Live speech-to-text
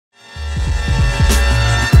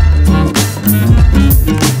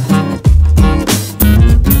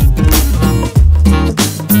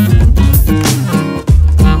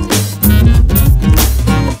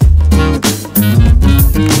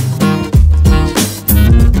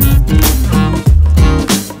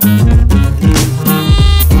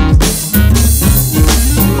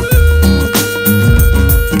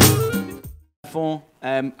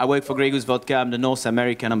I work for Grey Goose Vodka. I'm the North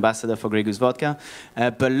American ambassador for Grey Goose Vodka.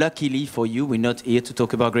 But luckily for you, we're not here to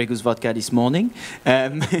talk about Grey Goose Vodka this morning.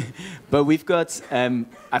 But we've got,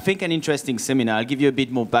 I think, an interesting seminar. I'll give you a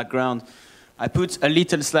bit more background. I put a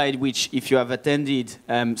little slide which, if you have attended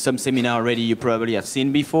some seminar already, you probably have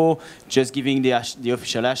seen before, just giving the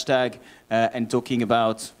official hashtag and talking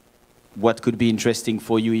about what could be interesting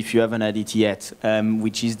for you if you haven't had it yet,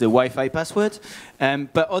 which is the Wi-Fi password.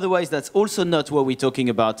 But otherwise, that's also not what we're talking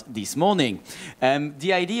about this morning.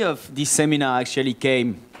 The idea of this seminar actually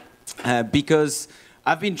came because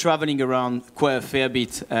I've been traveling around quite a fair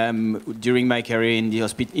bit during my career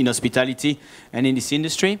in hospitality and in this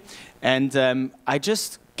industry. And I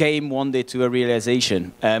just came one day to a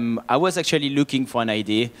realization. I was actually looking for an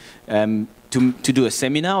idea to do a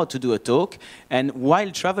seminar or to do a talk. And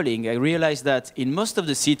while traveling, I realized that in most of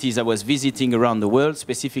the cities I was visiting around the world,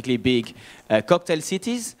 specifically big cocktail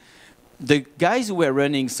cities, the guys who were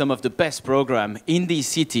running some of the best programs in these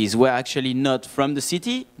cities were actually not from the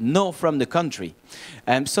city, nor from the country.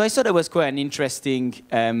 So I thought it was quite an interesting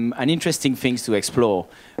thing to explore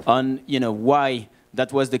on, why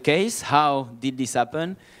that was the case, how did this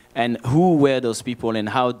happen, and who were those people and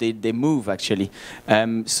how did they move, actually.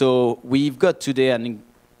 So we've got today an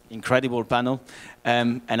incredible panel.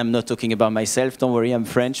 And I'm not talking about myself, don't worry, I'm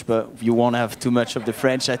French, but you won't have too much of the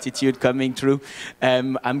French attitude coming through.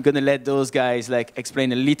 I'm going to let those guys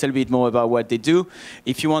explain a little bit more about what they do.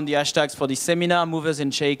 If you want the hashtags for this seminar, Movers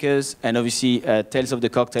and Shakers, and obviously Tales of the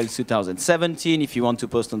Cocktails 2017, if you want to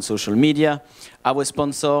post on social media. Our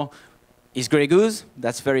sponsor is Grey Goose.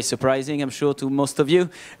 That's very surprising, I'm sure, to most of you.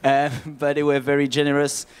 But they were very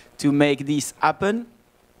generous to make this happen.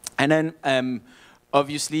 And then,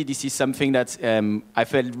 obviously, this is something that I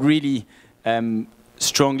felt really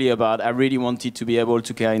strongly about. I really wanted to be able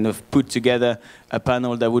to kind of put together a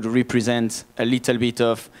panel that would represent a little bit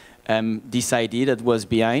of this idea that was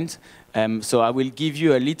behind. So I will give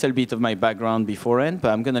you a little bit of my background beforehand,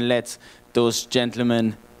 but I'm going to let those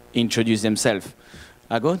gentlemen introduce themselves.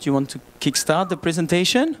 Ago, do you want to kickstart the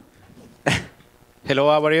presentation? Hello,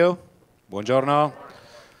 how are you? Buongiorno.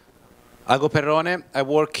 Ago Perrone. I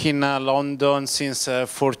work in London since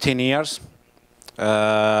 14 years.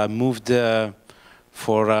 Moved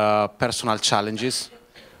for personal challenges.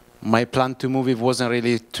 My plan to move, it wasn't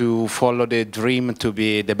really to follow the dream to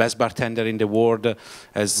be the best bartender in the world,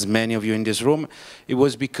 as many of you in this room. It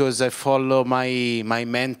was because I follow my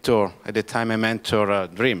mentor, at the time, my mentor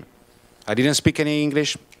dream. I didn't speak any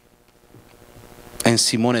English, and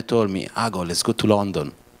Simone told me, Ago, let's go to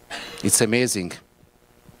London. It's amazing.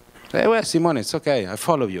 I said, well, Simone, it's okay, I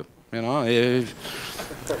follow you.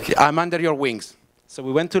 I'm under your wings. So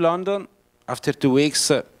we went to London. After 2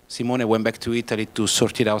 weeks, Simone went back to Italy to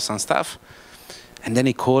sort it out some stuff. And then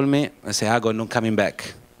he called me and said, Ago, I'm not coming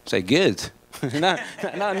back. I said, good.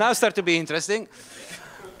 now start to be interesting.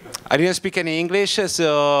 I didn't speak any English,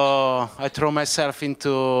 so I threw myself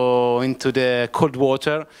into the cold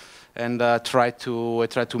water and tried to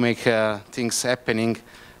make things happening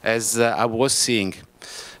as I was seeing.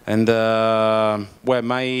 And well,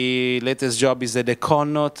 my latest job is at the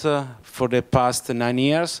Connaught for the past 9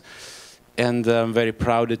 years, and I'm very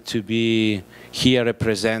proud to be here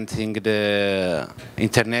representing the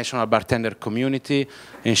international bartender community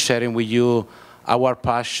and sharing with you our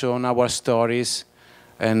passion, our stories,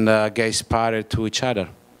 and get inspired to each other.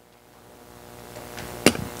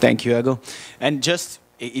 Thank you, Ago. And just,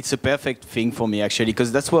 it's a perfect thing for me, actually,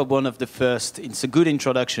 because that's what one of the first, it's a good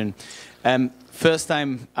introduction. First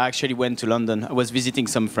time I actually went to London, I was visiting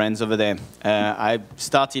some friends over there. I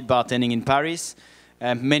started bartending in Paris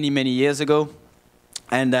many, many years ago.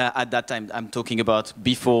 And at that time, I'm talking about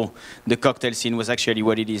before the cocktail scene was actually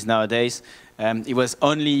what it is nowadays. It was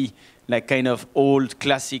only like kind of old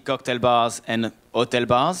classic cocktail bars and hotel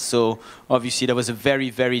bars. So obviously there was a very,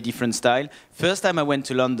 very different style. First time I went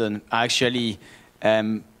to London, I actually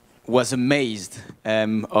was amazed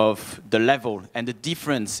of the level and the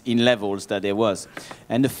difference in levels that there was.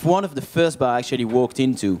 And one of the first bars I actually walked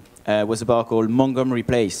into was a bar called Montgomery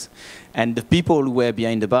Place. And the people who were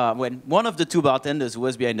behind the bar, when one of the two bartenders who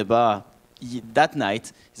was behind the bar that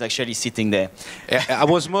night is actually sitting there. I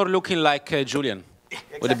was more looking like Julien.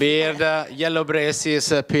 With a beard, yellow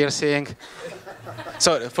braces, piercing.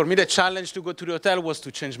 So for me, the challenge to go to the hotel was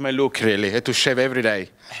to change my look, really, to shave every day.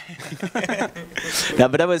 No,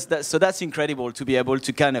 but so that's incredible to be able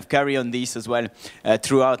to kind of carry on this as well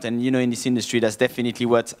throughout. And in this industry, that's definitely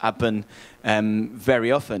what happened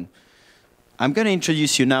very often. I'm going to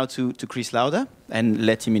introduce you now to Chris Lowder and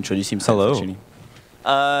let him introduce himself. Hello. Actually.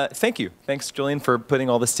 Thank you. Thanks, Julian, for putting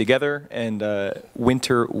all this together, and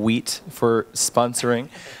Winter Wheat for sponsoring.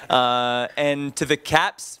 And to the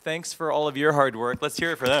Caps, thanks for all of your hard work. Let's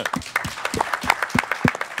hear it for them.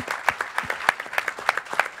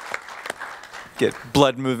 Get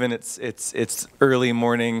blood moving. It's early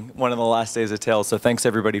morning, one of the last days of Tails, so thanks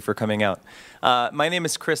everybody for coming out. My name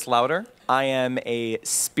is Chris Lowder. I am a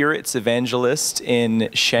spirits evangelist in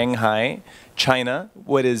Shanghai, China.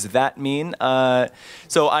 What does that mean?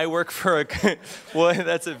 So I work for a, well,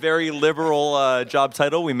 that's a very liberal job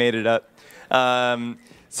title. We made it up.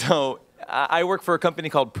 So I work for a company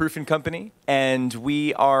called Proof & Company, and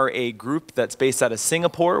we are a group that's based out of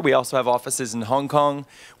Singapore. We also have offices in Hong Kong.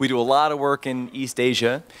 We do a lot of work in East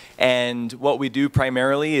Asia, and what we do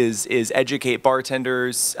primarily is educate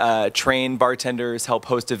bartenders, train bartenders, help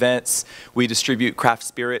host events. We distribute craft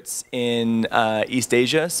spirits in East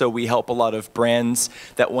Asia, so we help a lot of brands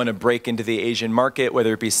that want to break into the Asian market,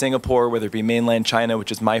 whether it be Singapore, whether it be mainland China,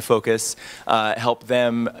 which is my focus, help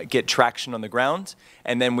them get traction on the ground.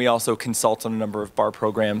 And then we also consult on a number of bar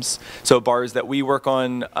programs. So bars that we work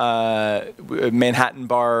on, Manhattan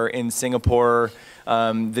Bar in Singapore,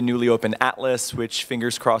 the newly opened Atlas, which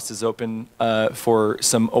fingers crossed is open for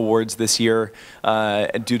some awards this year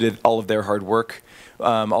due to all of their hard work.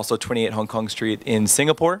 Also 28 Hong Kong Street in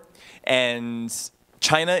Singapore. And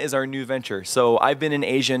China is our new venture. So I've been in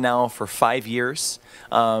Asia now for 5 years,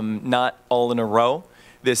 not all in a row.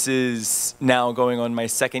 This is now going on my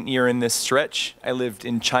 2nd year in this stretch. I lived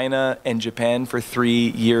in China and Japan for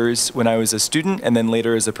 3 years when I was a student, and then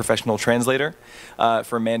later as a professional translator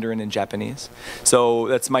for Mandarin and Japanese. So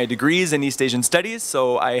that's my degrees in East Asian Studies,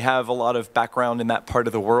 so I have a lot of background in that part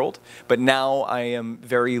of the world. But now I am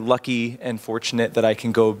very lucky and fortunate that I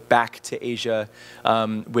can go back to Asia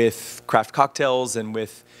with craft cocktails and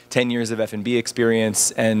with 10 years of F&B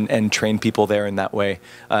experience and train people there in that way,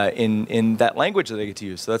 in that language that I get to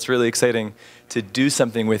use. So that's really exciting to do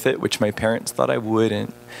something with it, which my parents thought I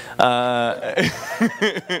wouldn't.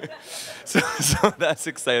 So that's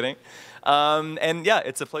exciting. And yeah,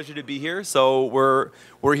 it's a pleasure to be here. So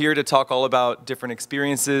we're here to talk all about different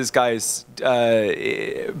experiences. Guys,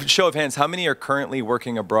 show of hands, how many are currently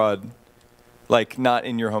working abroad, like not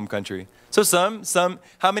in your home country? So some,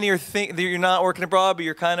 how many are that you're not working abroad, but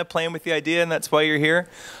you're kind of playing with the idea and that's why you're here?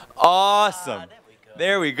 Awesome.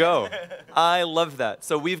 There we go. I love that.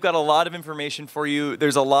 So we've got a lot of information for you.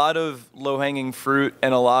 There's a lot of low-hanging fruit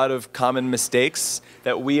and a lot of common mistakes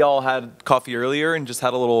that we all had coffee earlier and just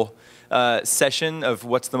had a little session of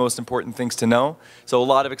what's the most important things to know. So a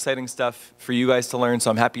lot of exciting stuff for you guys to learn. So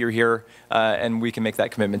I'm happy you're here and we can make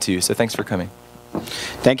that commitment to you. So thanks for coming.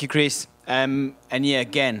 Thank you, Chris. And yeah,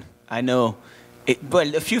 again, I know,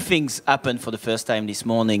 well, a few things happened for the first time this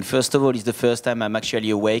morning. First of all, it's the first time I'm actually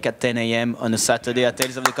awake at 10 a.m. on a Saturday at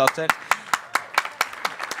Tales of the Cocktail.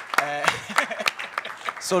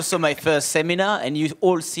 It's also my first seminar, and you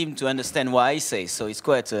all seem to understand what I say, so it's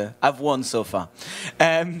quite, I've won so far.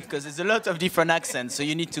 Because there's a lot of different accents, so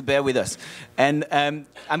you need to bear with us. And I'm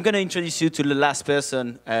going to introduce you to the last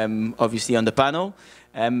person, obviously, on the panel.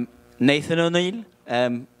 Nathan O'Neill,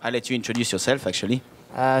 I'll let you introduce yourself, actually.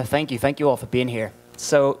 Thank you all for being here.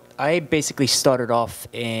 So I basically started off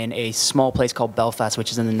in a small place called Belfast,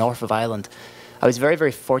 which is in the north of Ireland. I was very,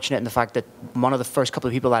 very fortunate in the fact that one of the first couple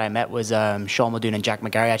of people that I met was Sean Muldoon and Jack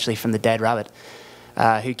McGarry, actually from the Dead Rabbit,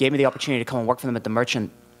 who gave me the opportunity to come and work for them at the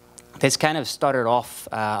Merchant. This kind of started off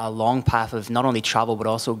a long path of not only travel, but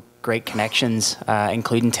also great connections,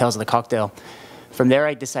 including Tales of the Cocktail. From there,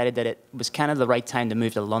 I decided that it was kind of the right time to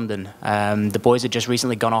move to London. The boys had just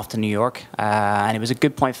recently gone off to New York, and it was a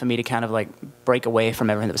good point for me to kind of like break away from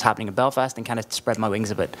everything that was happening in Belfast and kind of spread my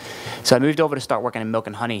wings a bit. So I moved over to start working in Milk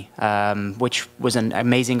and Honey, which was an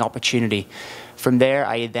amazing opportunity. From there,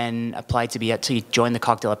 I then applied to join the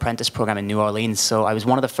Cocktail Apprentice program in New Orleans. So I was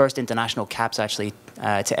one of the first international caps actually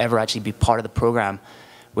to ever actually be part of the program,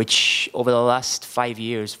 which over the last 4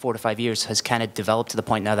 to 5 years, has kind of developed to the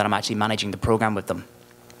point now that I'm actually managing the program with them.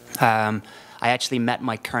 I actually met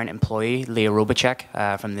my current employee, Leah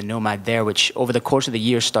Robacek, from the Nomad there, which over the course of the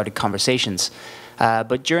year started conversations.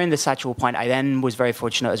 But during this actual point, I then was very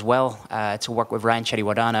fortunate as well to work with Ryan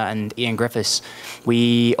Chediwadana and Ian Griffiths.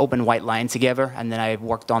 We opened White Lion together, and then I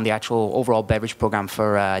worked on the actual overall beverage program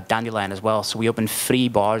for Dandelion as well. So we opened 3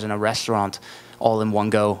 bars and a restaurant all in one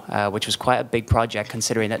go, which was quite a big project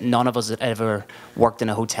considering that none of us had ever worked in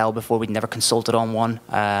a hotel before. We'd never consulted on one,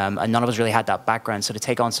 and none of us really had that background. So to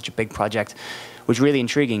take on such a big project was really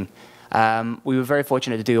intriguing. We were very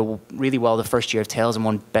fortunate to do really well the first year of Tales and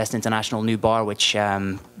won Best International New Bar, which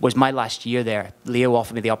was my last year there. Leo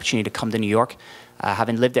offered me the opportunity to come to New York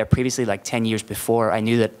Having lived there previously, like 10 years before, I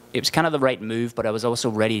knew that it was kind of the right move, but I was also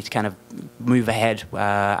ready to kind of move ahead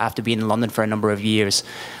after being in London for a number of years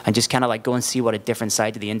and just kind of like go and see what a different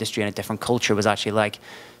side to the industry and a different culture was actually like.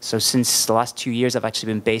 So since the last 2 years, I've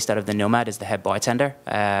actually been based out of the Nomad as the head bartender,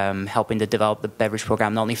 helping to develop the beverage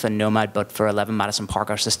program, not only for Nomad, but for 11 Madison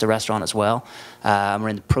Park, our sister restaurant as well. We're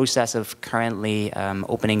in the process of currently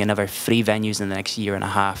opening another 3 venues in the next year and a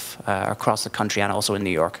half across the country and also in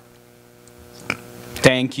New York.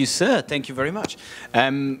 Thank you, sir. Thank you very much.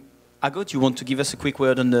 Ago, do you want to give us a quick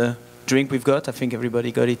word on the drink we've got? I think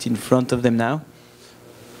everybody got it in front of them now.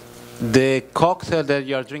 The cocktail that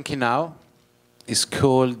you are drinking now is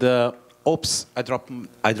called Oops, I drop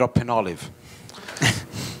an olive.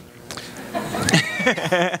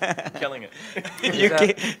 Killing it.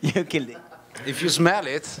 You killed it. If you smell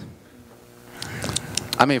it,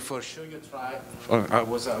 I mean, for sure you try. I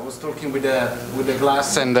was talking with the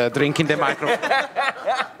glass and drinking the microphone.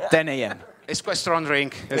 10 a.m. It's quite strong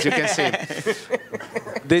drink, as you can see.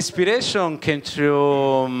 The inspiration came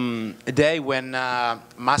through a day when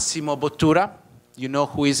Massimo Bottura, you know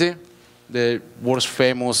who is he? The world's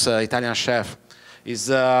famous Italian chef. He's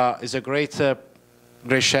a great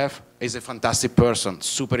chef. He's a fantastic person,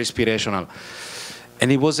 super inspirational.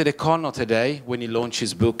 And he was at a Connaught today when he launched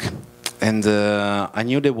his book. And I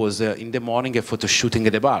knew there was, in the morning, a photo shooting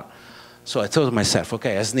at the bar. So I thought to myself,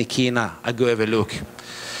 okay, I sneak in, I go have a look.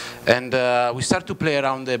 And we started to play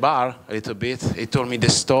around the bar a little bit. He told me the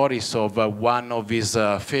stories of one of his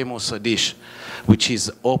famous dish, which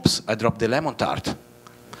is, Oops, I dropped the lemon tart.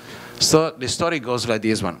 So the story goes like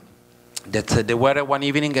this one, that they were one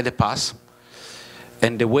evening at the pass,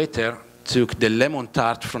 and the waiter took the lemon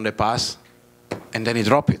tart from the pass, and then he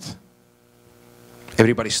dropped it.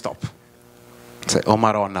 Everybody stopped. Say, oh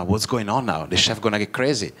Maronna, what's going on now? The chef gonna get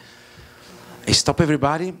crazy. He stopped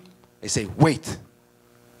everybody. He say, wait,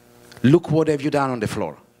 look what have you done on the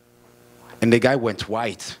floor. And the guy went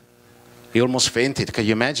white. He almost fainted, can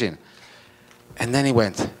you imagine? And then he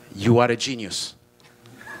went, you are a genius.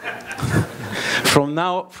 From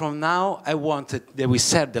now, I wanted that we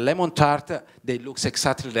serve the lemon tart that looks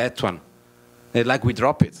exactly that one. Like we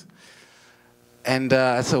drop it. And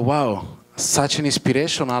I thought, wow, such an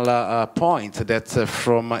inspirational point that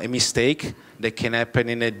from a mistake that can happen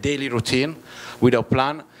in a daily routine without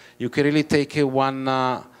plan, you can really take one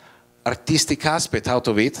artistic aspect out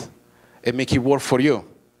of it and make it work for you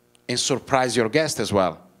and surprise your guest as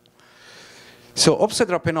well. So Oops, I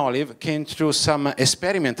Drop an Olive came through some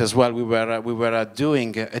experiment as well we were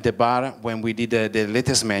doing at the bar when we did the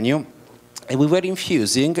latest menu, and we were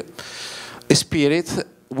infusing a spirit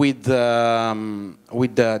with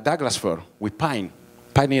Douglas fir, with pine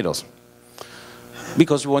needles,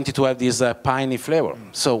 because we wanted to have this piney flavor.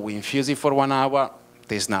 So we infused it for 1 hour,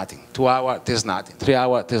 tastes nothing. 2 hours, tastes nothing. 3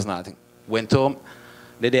 hours, tastes nothing. Went home.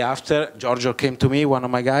 The day after, Giorgio came to me, one of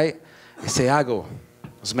my guys, he said, Ago,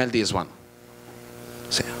 smell this one.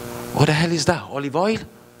 I said, what the hell is that? Olive oil?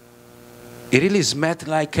 It really smelled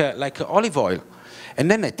like olive oil.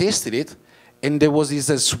 And then I tasted it, and there was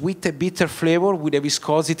this sweet, bitter flavor with a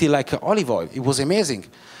viscosity like olive oil. It was amazing.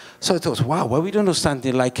 So I thought, wow, why we don't do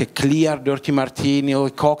something like a clear, dirty martini or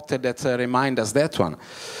a cocktail that reminds us that one?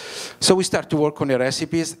 So we start to work on the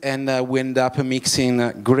recipes, and we end up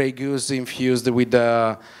mixing Grey Goose infused with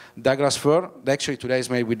Douglas fir. Actually, today is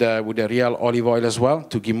made with the real olive oil as well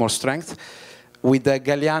to give more strength. With the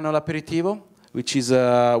Galliano L'Aperitivo, which is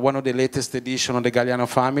one of the latest editions of the Galliano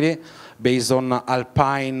family, based on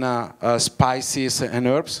alpine spices and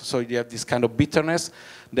herbs. So you have this kind of bitterness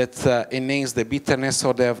that enhances the bitterness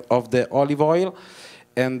of the olive oil.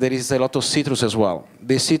 And there is a lot of citrus as well.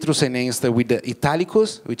 The citrus enhanced with the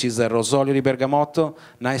Italicus, which is a Rosolio di Bergamotto,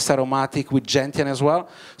 nice aromatic with gentian as well.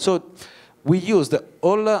 So we used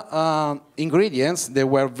all ingredients that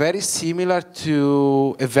were very similar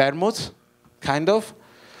to a vermouth, kind of.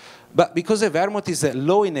 But because a vermouth is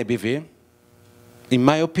low in ABV, in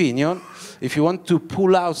my opinion, if you want to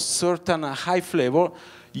pull out certain high flavor,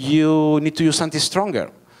 you need to use something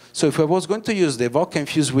stronger. So if I was going to use the vodka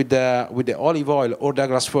infused with the olive oil or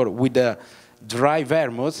Douglas fir with the dry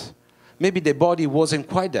vermouth, maybe the body wasn't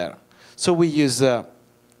quite there. So we use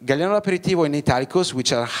Galliano Aperitivo and Italicus,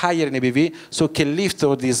 which are higher in ABV, so can lift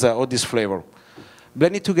all this flavor.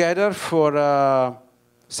 Blend it together for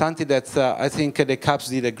something that I think the Caps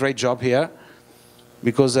did a great job here,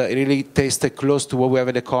 because it really tastes close to what we have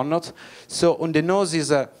at the Connaught. So on the nose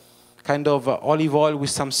is a kind of olive oil with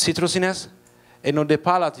some citrusiness. And on the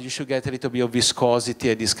palate, you should get a little bit of viscosity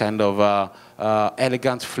and this kind of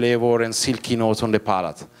elegant flavor and silky note on the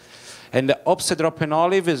palate. And the Oops, I Drop an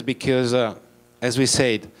Olive is because, as we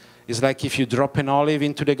said, It's like if you drop an olive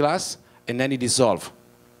into the glass and then it dissolves.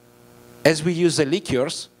 As we use the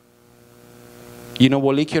liqueurs, you know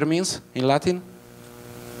what liqueur means in Latin?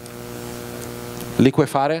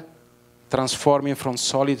 Liquefare, transforming from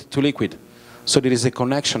solid to liquid. So there is a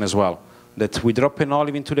connection as well, that we drop an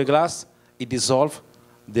olive into the glass, it dissolves,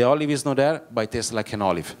 the olive is not there, but it tastes like an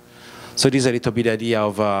olive. So this is a little bit idea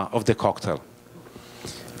of the cocktail.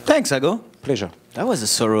 Thanks, Ago. Pleasure. That was a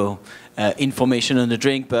thorough information on the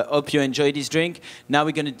drink, but hope you enjoyed this drink. Now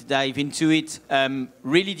we're going to dive into it.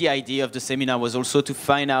 Really the idea of the seminar was also to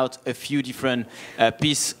find out a few different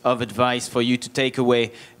pieces of advice for you to take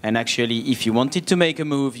away, and actually if you wanted to make a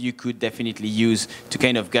move, you could definitely use to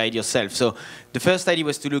kind of guide yourself. So the first idea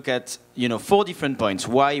was to look at, 4 different points: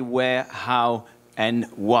 why, where, how, and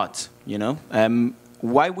what.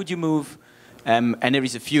 Why would you move? And there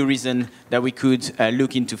is a few reasons that we could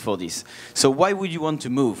look into for this. So why would you want to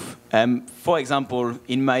move? For example,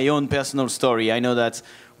 in my own personal story, I know that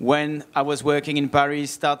when I was working in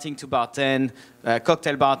Paris, starting to bartend,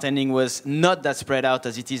 cocktail bartending was not that spread out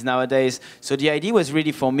as it is nowadays. So the idea was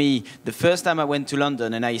really for me, the first time I went to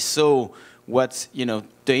London and I saw what the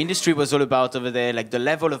industry was all about over there, like the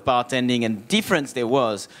level of bartending and difference there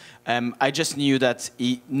was, I just knew that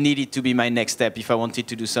it needed to be my next step if I wanted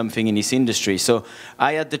to do something in this industry. So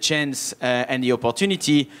I had the chance and the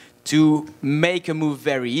opportunity to make a move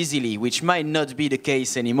very easily, which might not be the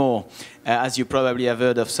case anymore, as you probably have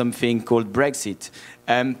heard of something called Brexit.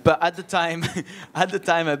 But at the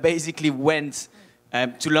time, I basically went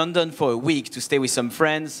to London for a week to stay with some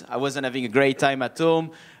friends. I wasn't having a great time at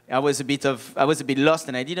home. I was a bit lost,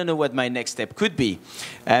 and I didn't know what my next step could be.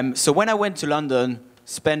 So when I went to London,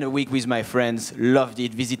 spent a week with my friends, loved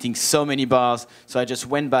it, visiting so many bars. So I just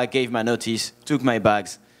went back, gave my notice, took my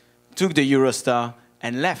bags, took the Eurostar,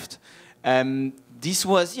 and left. This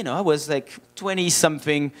was, I was like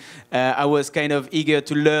 20-something. I was kind of eager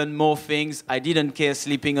to learn more things. I didn't care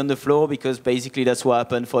sleeping on the floor because basically that's what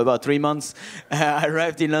happened for about 3 months. I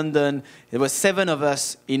arrived in London. There were 7 of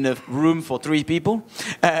us in a room for 3 people.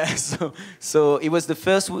 So it was the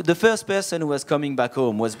first person who was coming back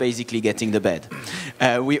home was basically getting the bed.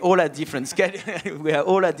 We all had different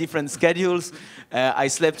schedules. I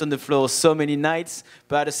slept on the floor so many nights,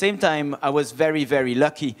 but at the same time, I was very, very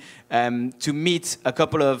lucky to meet a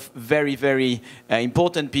couple of very, very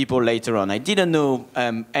important people later on. I didn't know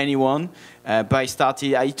anyone, but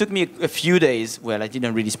it took me a few days. Well, I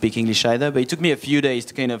didn't really speak English either, but it took me a few days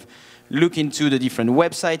to kind of look into the different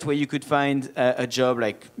websites where you could find a job,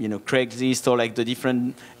 like Craigslist, or like the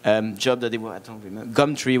different job that they were. I don't remember.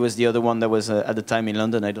 Gumtree was the other one that was at the time in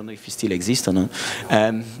London. I don't know if it still exists or not.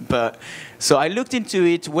 But so I looked into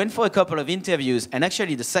it, went for a couple of interviews, and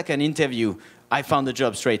actually the second interview, I found a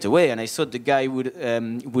job straight away, and I thought the guy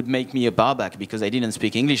would make me a barback because I didn't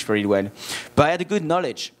speak English very well. But I had a good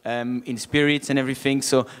knowledge in spirits and everything,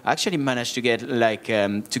 so I actually managed to get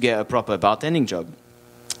a proper bartending job.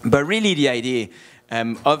 But really the idea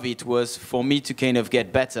of it was for me to kind of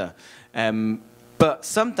get better. But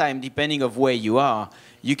sometimes, depending on where you are,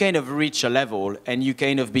 you kind of reach a level and you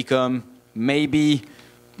kind of become maybe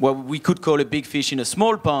what we could call a big fish in a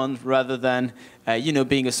small pond rather than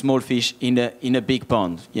being a small fish in a big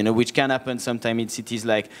pond, which can happen sometimes in cities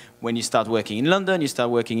like when you start working in London, you start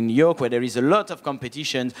working in New York, where there is a lot of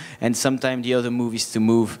competition, and sometimes the other move is to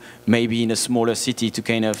move maybe in a smaller city to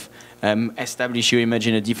kind of establish your image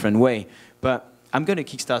in a different way. But I'm going to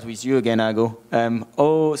kickstart with you again, Ago.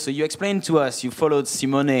 So you explained to us, you followed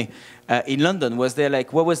Simone in London. Was there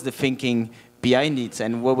what was the thinking behind it,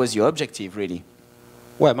 and what was your objective, really?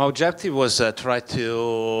 Well, my objective was try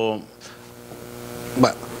to...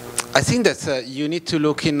 Well, I think that you need to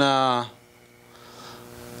look in...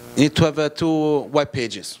 you need to have 2 web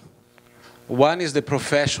pages. One is the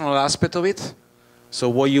professional aspect of it, so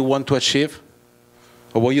what you want to achieve,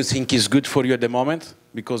 or what you think is good for you at the moment,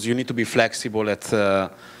 because you need to be flexible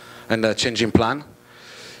and changing plan.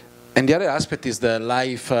 And the other aspect is the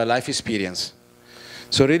life experience.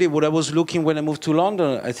 So really what I was looking when I moved to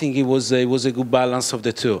London, I think it was a good balance of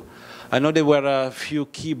the 2. I know there were a few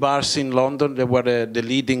key bars in London that were the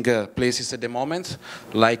leading places at the moment,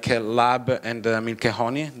 like Lab and Milk and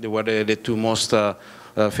Honey. They were the 2 most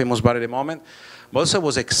famous bars at the moment. But also I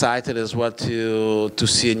was excited as well to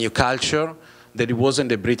see a new culture, that it wasn't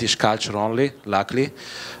the British culture only, luckily,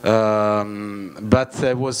 but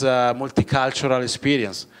it was a multicultural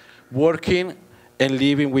experience. Working and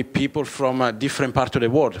living with people from different parts of the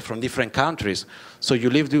world, from different countries. So you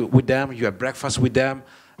live with them, you have breakfast with them,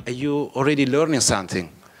 and you already learning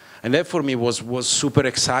something. And that for me was super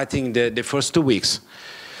exciting the first 2 weeks.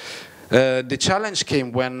 The challenge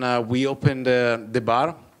came when we opened the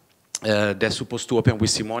bar. they're supposed to open with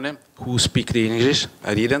Simone, who speak the English.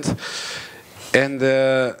 I didn't. And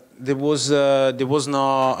there was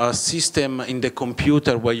no system in the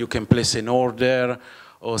computer where you can place an order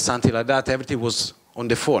or something like that. Everything was on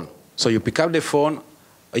the phone. So you pick up the phone,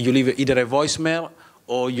 you leave either a voicemail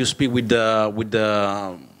or you speak with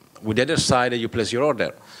the other side and you place your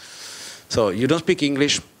order. So you don't speak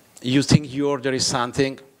English, you think your order is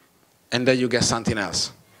something, and then you get something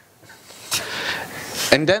else.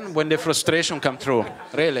 And then when the frustration comes through,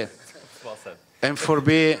 really. Well said. And for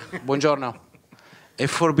me, buongiorno. And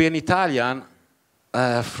for being Italian,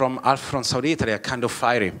 from South Italy, kind of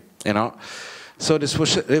fiery, you know. So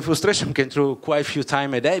the frustration came through quite a few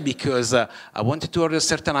times a day because I wanted to order a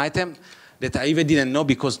certain item that I even didn't know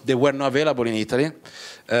because they were not available in Italy.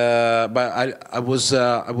 But I was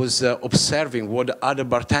observing what other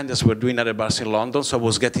bartenders were doing at the bars in London, so I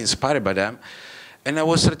was getting inspired by them. And I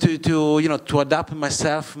was trying to adapt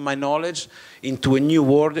myself, my knowledge, into a new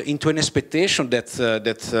world, into an expectation that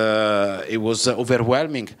it was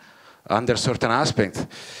overwhelming under certain aspect.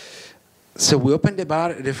 So we opened the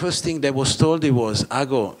bar. The first thing that was told was,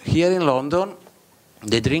 Ago, here in London,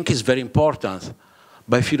 the drink is very important,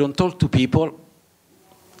 but if you don't talk to people,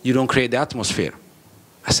 you don't create the atmosphere.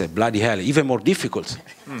 I said, bloody hell, even more difficult.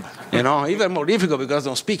 You know, even more difficult because I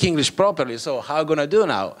don't speak English properly, so how am I going to do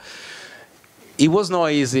now? It was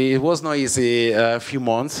not easy. It was not easy a few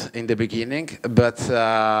months in the beginning, but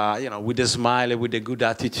you know, with a smile, with a good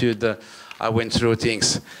attitude, I went through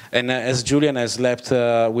things. And as Julian has slept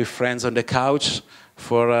with friends on the couch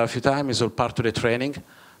for a few times, it's all part of the training.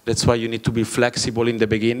 That's why you need to be flexible in the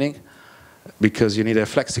beginning, because you need a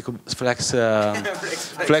flexible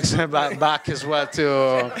back as well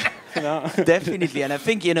to. You know. Definitely, and I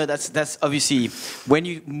think that's obviously when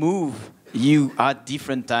you move. You are at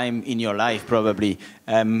different time in your life, probably.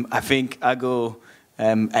 I think Ago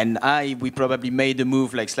and we probably made the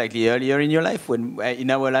move like slightly earlier in your life, in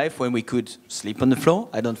our life, when we could sleep on the floor.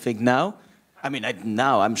 I don't think now. I mean,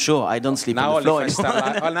 now I'm sure I don't sleep on the floor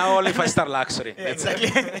anymore. Now only if I start luxury. Yeah, exactly,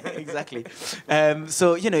 exactly.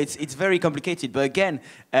 So it's very complicated. But again.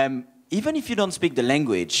 Even if you don't speak the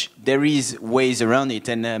language, there is ways around it,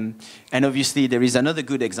 and obviously there is another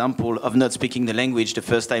good example of not speaking the language the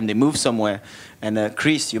first time they move somewhere. And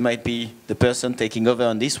Chris, you might be the person taking over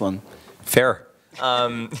on this one. Fair.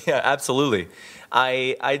 Yeah, absolutely.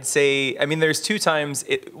 I'd say, I mean, there's two times.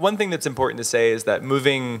 One thing that's important to say is that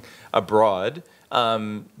moving abroad,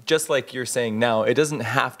 just like you're saying now, it doesn't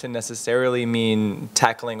have to necessarily mean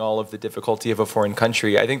tackling all of the difficulty of a foreign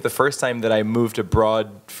country. I think the first time that I moved abroad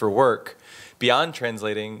for work, beyond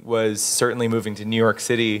translating, was certainly moving to New York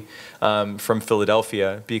City from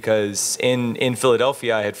Philadelphia, because in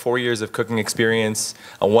Philadelphia I had 4 years of cooking experience.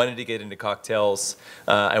 I wanted to get into cocktails.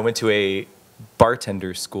 I went to a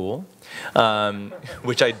bartender school,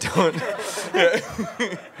 which I don't...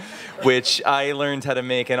 which I learned how to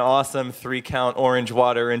make an awesome 3-count orange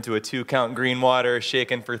water into a 2-count green water,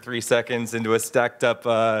 shaken for 3 seconds into a stacked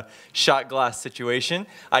up shot glass situation.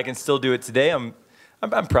 I can still do it today. I'm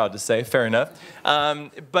proud to say, fair enough.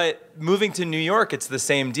 But moving to New York, it's the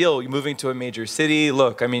same deal. You're moving to a major city.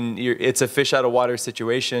 Look, I mean, it's a fish out of water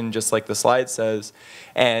situation, just like the slide says.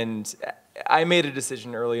 And I made a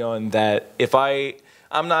decision early on that if I'm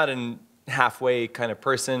not an halfway kind of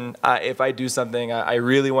person. If I do something, I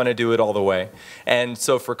really want to do it all the way. And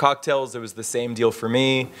so for cocktails, it was the same deal for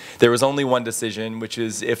me. There was only one decision, which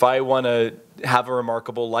is if I want to have a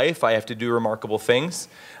remarkable life, I have to do remarkable things,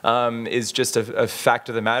 is just a fact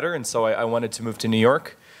of the matter. And so I wanted to move to New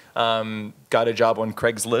York. Got a job on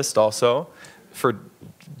Craigslist also for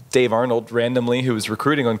Dave Arnold randomly, who was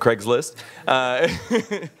recruiting on Craigslist.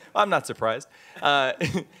 I'm not surprised.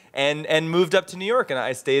 And moved up to New York, and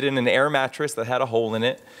I stayed in an air mattress that had a hole in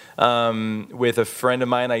it with a friend of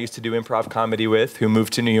mine I used to do improv comedy with, who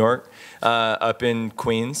moved to New York, up in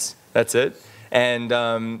Queens. That's it. And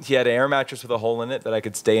he had an air mattress with a hole in it that I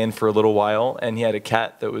could stay in for a little while, and he had a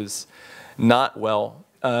cat that was not well.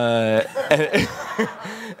 And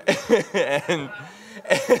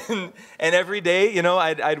every day, you know,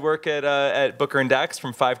 I'd work at Booker and Dax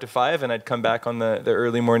from 5 to 5, and I'd come back on the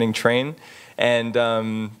early morning train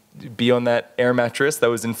and be on that air mattress that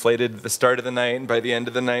was inflated at the start of the night, and by the end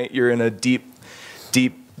of the night, you're in a deep,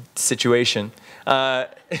 deep situation.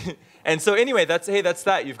 And so anyway, that's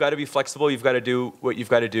that. You've got to be flexible. You've got to do what you've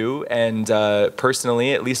got to do. And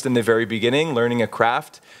personally, at least in the very beginning, learning a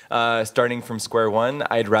craft, starting from square one,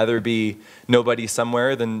 I'd rather be nobody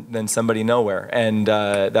somewhere than somebody nowhere. And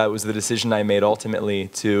that was the decision I made ultimately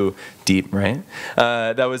to deep, right?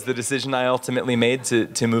 That was the decision I ultimately made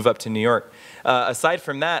to move up to New York. Aside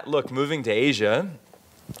from that, look, moving to Asia,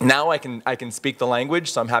 now I can speak the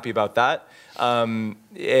language, so I'm happy about that. And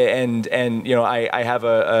you know, I have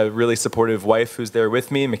a really supportive wife who's there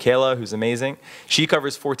with me, Michaela, who's amazing. She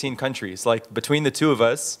covers 14 countries. Like between the two of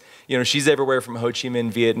us, you know, she's everywhere from Ho Chi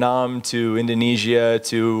Minh, Vietnam to Indonesia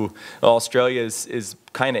to Australia is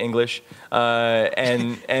kind of English,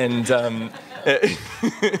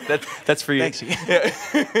 that's for you. Thanks.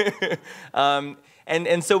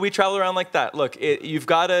 And so we travel around like that. Look, you've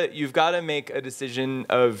got to make a decision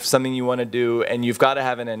of something you want to do, and you've got to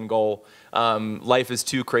have an end goal. Life is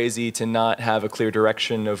too crazy to not have a clear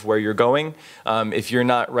direction of where you're going. If you're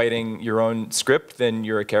not writing your own script, then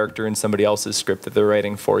you're a character in somebody else's script that they're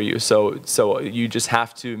writing for you. So you just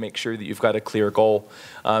have to make sure that you've got a clear goal,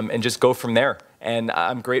 and just go from there. And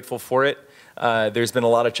I'm grateful for it. There's been a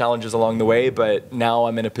lot of challenges along the way, but now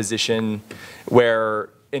I'm in a position where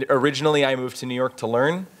originally I moved to New York to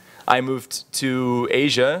learn. I moved to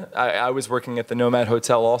Asia. I was working at the Nomad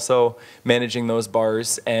Hotel also, managing those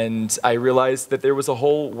bars, and I realized that there was a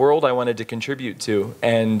whole world I wanted to contribute to.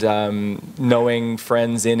 And knowing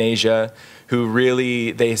friends in Asia who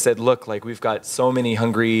really, they said, look, like we've got so many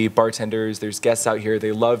hungry bartenders, there's guests out here,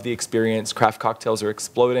 they love the experience, craft cocktails are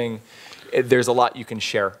exploding. There's a lot you can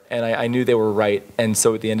share, and I knew they were right. And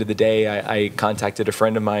so at the end of the day, I contacted a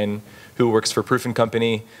friend of mine who works for Proof &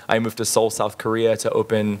 Company. I moved to Seoul, South Korea to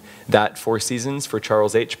open that Four Seasons for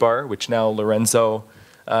Charles H. Bar, which now Lorenzo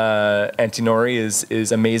Antinori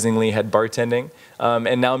is amazingly head bartending.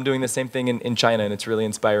 And now I'm doing the same thing in China, and it's really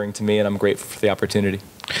inspiring to me, and I'm grateful for the opportunity.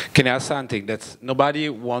 Can I add something? That nobody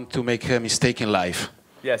wants to make a mistake in life.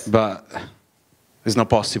 Yes. But it's not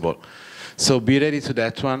possible. So be ready to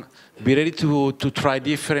that one. Be ready to try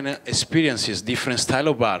different experiences, different style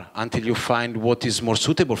of bar until you find what is more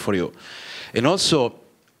suitable for you. And also,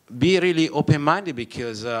 be really open-minded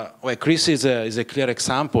because, well, Chris is a clear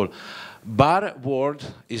example. Bar world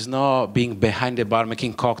is not being behind the bar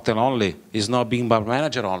making cocktail only. It's not being bar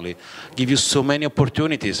manager only. Give you so many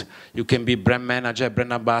opportunities. You can be brand manager,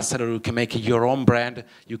 brand ambassador. You can make your own brand.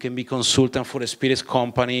 You can be consultant for a spirits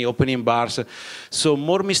company, opening bars. So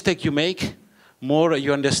more mistake you make, more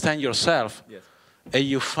you understand yourself, yes, and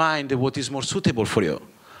you find what is more suitable for you.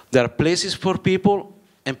 There are places for people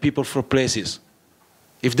and people for places.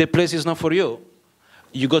 If the place is not for you,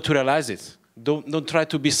 you got to realize it. Don't try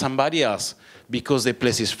to be somebody else because the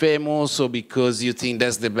place is famous or because you think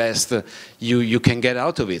that's the best you can get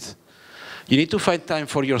out of it. You need to find time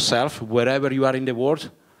for yourself, wherever you are in the world,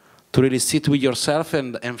 to really sit with yourself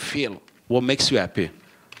and feel what makes you happy.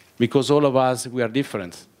 Because all of us, we are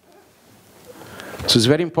different. So it's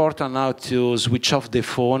very important now to switch off the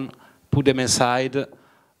phone, put them aside,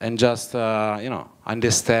 and just you know,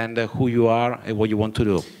 understand who you are and what you want to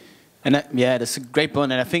do. And yeah, that's a great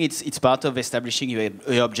point. And I think it's part of establishing your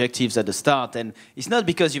objectives at the start. And it's not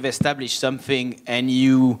because you've established something and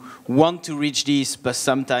you want to reach this, but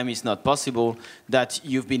sometimes it's not possible, that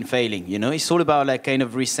you've been failing. You know, it's all about like kind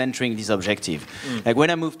of recentering this objective. Like when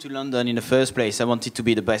I moved to London in the first place, I wanted to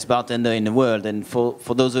be the best bartender in the world. And for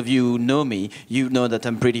those of you who know me, you know that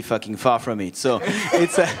I'm pretty fucking far from it. So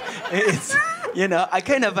it's you know, I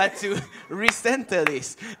kind of had to recenter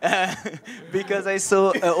this because I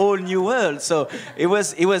saw a whole new world. So it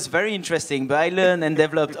was very interesting. But I learned and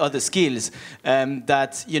developed other skills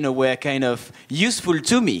that, you know, were kind of useful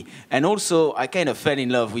to me. And also, I kind of fell in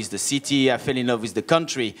love with the city. I fell in love with the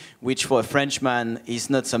country, which for a Frenchman is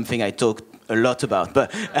not something I talk a lot about.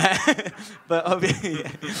 But but obviously,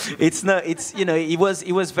 it's not. It's, you know, it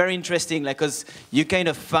was very interesting. Like, cause you kind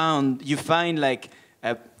of find like.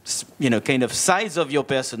 You know, kind of sides of your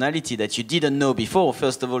personality that you didn't know before.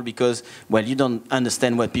 First of all, because, well, you don't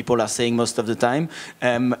understand what people are saying most of the time,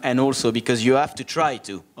 and also because you have to try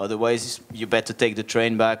to. Otherwise, you better take the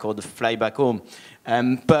train back or the fly back home.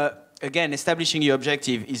 But again, establishing your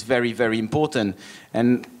objective is very, very important.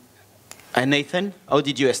 And Nathan, how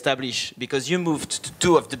did you establish? Because you moved to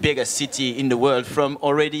two of the biggest cities in the world from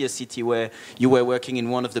already a city where you were working in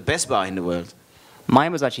one of the best bars in the world.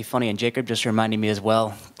 Mine was actually funny, and Jacob just reminded me as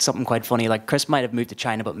well, something quite funny. Like, Chris might have moved to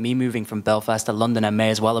China, but me moving from Belfast to London, I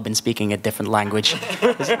may as well have been speaking a different language.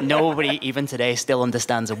 Nobody, even today, still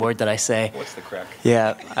understands a word that I say. What's the crack?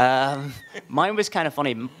 Yeah. Mine was kind of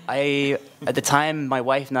funny. At the time, my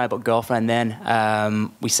wife and I, but girlfriend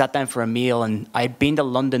then, we sat down for a meal, and I'd been to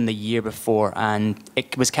London the year before, and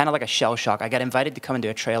it was kind of like a shell shock. I got invited to come and do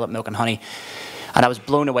a trail at Milk and Honey. And I was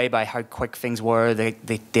blown away by how quick things were, the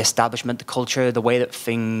establishment, the culture, the way that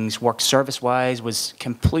things worked service-wise was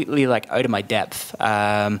completely like out of my depth.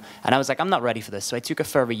 And I was like, I'm not ready for this. So I took a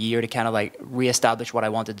further year to kind of like reestablish what I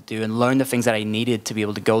wanted to do and learn the things that I needed to be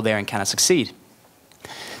able to go there and kind of succeed.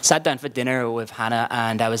 Sat down for dinner with Hannah,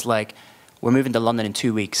 and I was like, we're moving to London in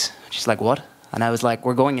 2 weeks. She's like, what? And I was like,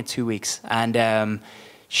 we're going in 2 weeks. And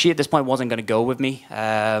she, at this point, wasn't going to go with me.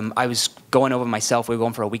 I was going over myself. We were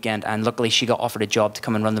going for a weekend, and luckily she got offered a job to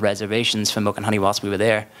come and run the reservations for Milk and Honey whilst we were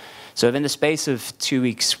there. So within the space of 2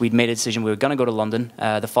 weeks, we'd made a decision we were going to go to London.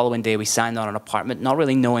 The following day, we signed on an apartment, not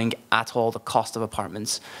really knowing at all the cost of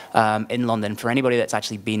apartments in London. For anybody that's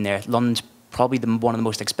actually been there, London's probably one of the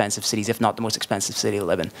most expensive cities, if not the most expensive city to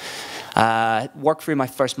live in. Worked through my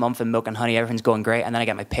first month in Milk and Honey, everything's going great, and then I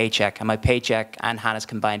get my paycheck, and my paycheck and Hannah's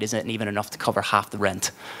combined isn't even enough to cover half the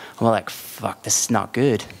rent. I'm like, fuck, this is not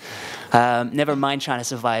good. Never mind trying to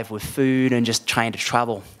survive with food and just trying to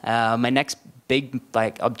travel. My next big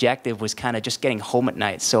objective was kind of just getting home at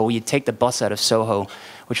night. So you'd take the bus out of Soho,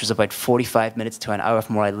 which was about 45 minutes to an hour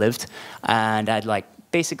from where I lived, and I'd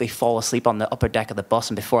basically fall asleep on the upper deck of the bus,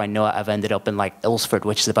 and before I know it, I've ended up in Ilsford,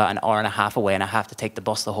 which is about an hour and a half away, and I have to take the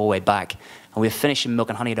bus the whole way back. And we were finishing Milk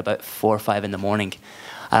and Honey at about 4 or 5 in the morning.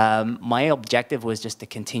 My objective was just to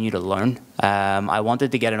continue to learn. I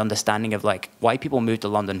wanted to get an understanding of why people move to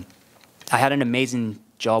London. I had an amazing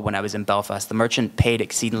job when I was in Belfast. The merchant paid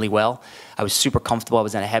exceedingly well. I was super comfortable. I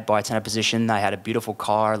was in a head bartender position. I had a beautiful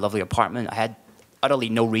car, lovely apartment. I had utterly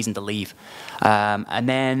no reason to leave. And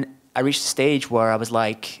then I reached a stage where I was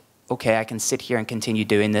like, okay, I can sit here and continue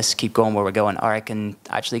doing this, keep going where we're going, or I can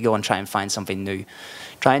actually go and try and find something new.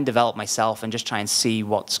 Try and develop myself and just try and see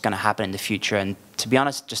what's going to happen in the future. And to be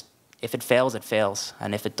honest, just if it fails, it fails.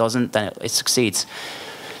 And if it doesn't, then it succeeds.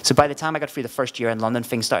 So by the time I got through the first year in London,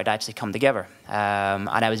 things started to actually come together. And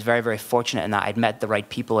I was very, very fortunate in that I'd met the right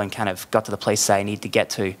people and kind of got to the place that I needed to get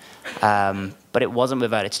to. But it wasn't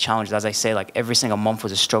without its challenges. As I say, every single month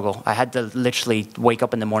was a struggle. I had to literally wake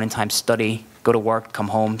up in the morning time, study, go to work, come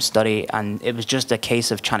home, study, and it was just a case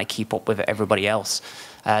of trying to keep up with everybody else.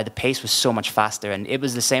 The pace was so much faster, and it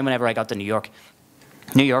was the same whenever I got to New York.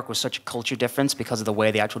 New York was such a culture difference because of the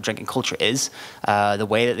way the actual drinking culture is, the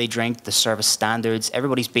way that they drink, the service standards.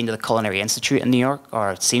 Everybody's been to the Culinary Institute in New York,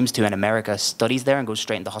 or it seems to in America, studies there and goes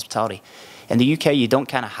straight into hospitality. In the UK, you don't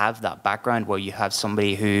kind of have that background where you have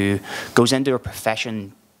somebody who goes into a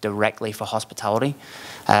profession directly for hospitality.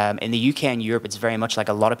 In the UK and Europe, it's very much like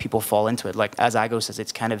a lot of people fall into it. As Ago says,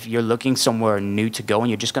 it's kind of you're looking somewhere new to go and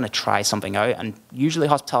you're just going to try something out. And usually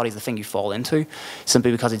hospitality is the thing you fall into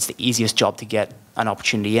simply because it's the easiest job to get an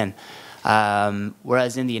opportunity in.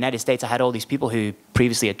 Whereas in the United States, I had all these people who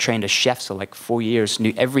previously had trained as chefs, so 4 years,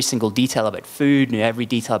 knew every single detail about food, knew every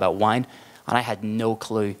detail about wine, and I had no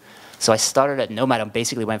clue. So I started at Nomad and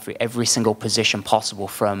basically went through every single position possible,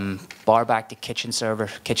 from bar back to kitchen server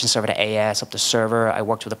to AS, up to server. I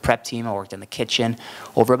worked with a prep team. I worked in the kitchen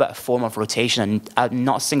over about a 4-month rotation, and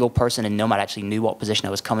not a single person in Nomad actually knew what position I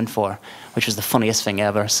was coming for, which was the funniest thing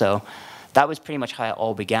ever. So that was pretty much how it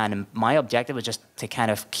all began. And my objective was just to kind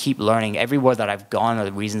of keep learning. Everywhere that I've gone, or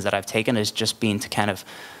the reasons that I've taken, has just been to kind of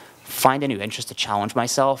find a new interest, to challenge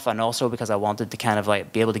myself, and also because I wanted to kind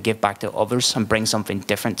of be able to give back to others and bring something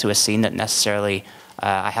different to a scene that necessarily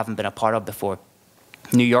I haven't been a part of before.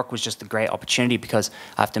 New York was just a great opportunity because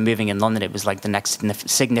after moving in London, it was the next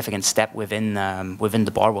significant step within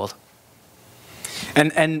the bar world.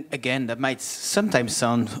 And again, that might sometimes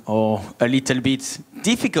sound a little bit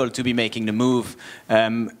difficult to be making the move.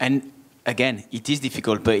 And again, it is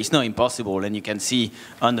difficult, but it's not impossible. And you can see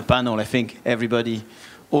on the panel, I think everybody,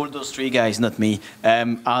 all those 3 guys, not me,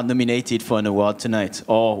 are nominated for an award tonight,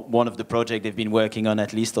 or one of the projects they've been working on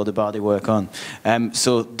at least, or the bar they work on.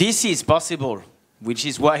 So this is possible, which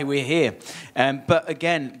is why we're here. But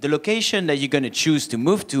again, the location that you're going to choose to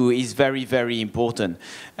move to is very, very important.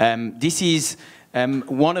 This is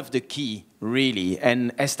one of the key, really,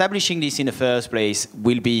 and establishing this in the first place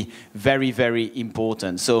will be very, very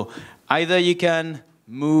important. So either you can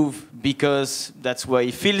move because that's what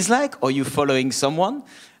it feels like, or you're following someone,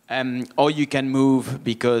 or you can move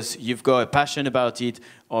because you've got a passion about it,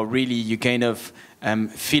 or really you kind of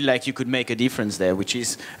feel like you could make a difference there, which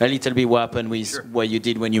is a little bit what happened with what you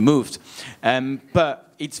did when you moved.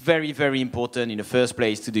 But it's very, very important in the first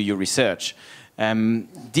place to do your research.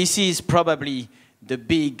 This is probably the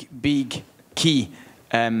big, big key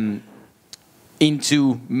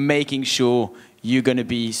into making sure you're going to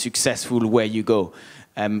be successful where you go.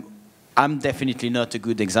 I'm definitely not a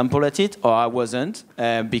good example at it, or I wasn't,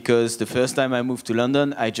 because the first time I moved to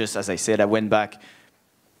London, I just, as I said, I went back,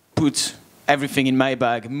 put everything in my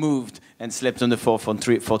bag, moved, and slept on the floor for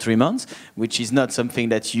 3 months, which is not something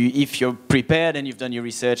that you, if you're prepared and you've done your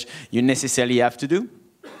research, you necessarily have to do.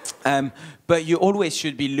 But you always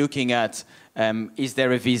should be looking at is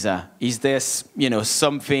there a visa? Is there,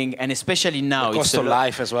 something? And especially now, The cost of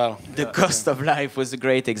life as well. The cost of life was a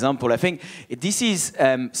great example. I think this is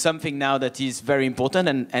something now that is very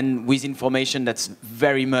important, and with information that's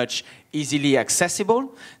very much easily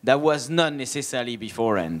accessible. That was not necessarily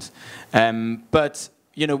beforehand. But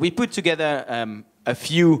we put together a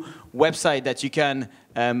few websites that you can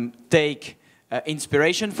take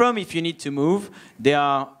inspiration from if you need to move. They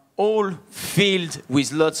are all filled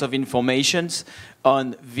with lots of information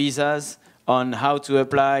on visas, on how to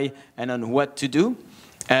apply, and on what to do.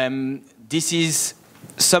 This is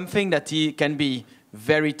something that can be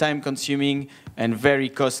very time-consuming and very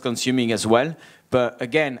cost-consuming as well. But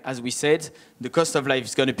again, as we said, the cost of life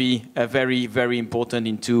is going to be very, very important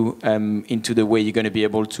into the way you're going to be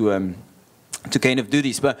able to kind of do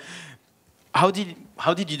this. But how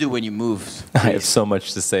did you do when you moved? I have so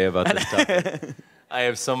much to say about this topic. I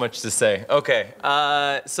have so much to say. Okay,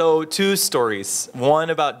 so 2 stories. One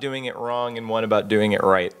about doing it wrong and one about doing it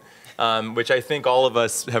right, which I think all of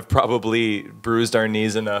us have probably bruised our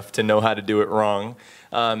knees enough to know how to do it wrong.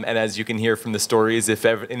 And as you can hear from the stories, if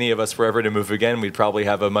any of us were ever to move again, we'd probably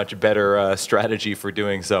have a much better strategy for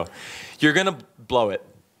doing so. You're going to blow it,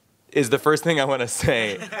 is the first thing I want to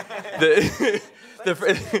say.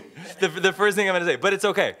 The first thing I'm going to say, but it's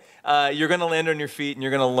okay. You're going to land on your feet and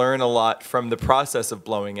you're going to learn a lot from the process of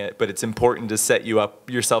blowing it, but it's important to set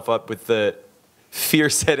yourself up with the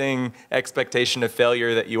fear-setting expectation of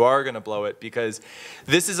failure that you are going to blow it, because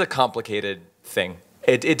this is a complicated thing.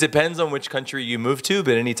 It depends on which country you move to,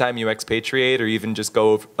 but anytime you expatriate or even just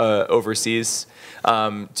go overseas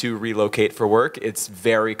to relocate for work, it's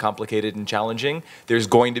very complicated and challenging. There's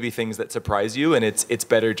going to be things that surprise you, and it's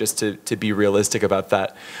better just to be realistic about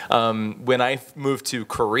that. When I moved to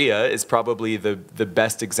Korea is probably the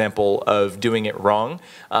best example of doing it wrong,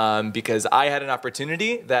 because I had an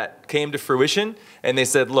opportunity that came to fruition, and they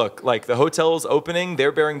said, look, like the hotel's opening,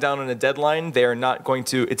 they're bearing down on a deadline, they're not going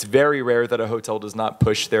to, it's very rare that a hotel does not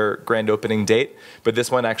push their grand opening date, but this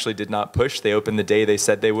one actually did not push. They opened the day they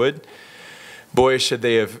said they would. Boy, should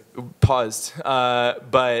they have paused.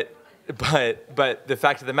 But the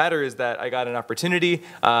fact of the matter is that I got an opportunity.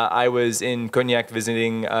 I was in Connaught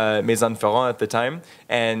visiting Maison Perrone at the time,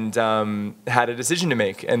 and had a decision to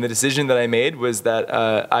make. And the decision that I made was that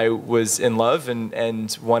I was in love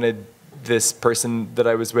and wanted this person that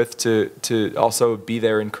I was with to also be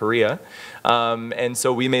there in Korea. And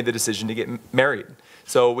so we made the decision to get married.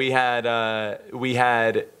 So we had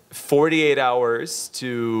 48 hours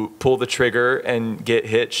to pull the trigger and get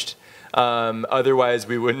hitched. Otherwise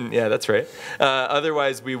we wouldn't, yeah, that's right.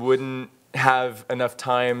 Otherwise we wouldn't have enough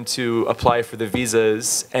time to apply for the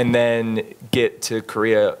visas and then get to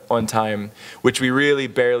Korea on time, which we really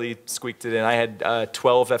barely squeaked it in. I had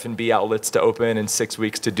 12 F&B outlets to open and 6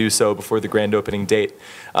 weeks to do so before the grand opening date,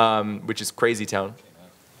 which is crazy town.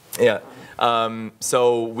 Yeah.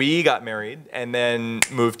 So we got married and then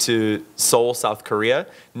moved to Seoul, South Korea,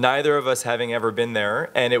 neither of us having ever been there.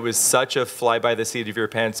 And it was such a fly by the seat of your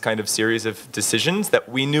pants kind of series of decisions that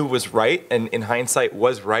we knew was right, and in hindsight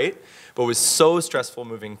was right, but was so stressful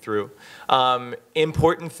moving through.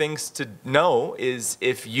 Important things to know is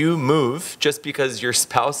if you move just because your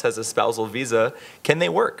spouse has a spousal visa, can they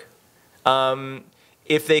work?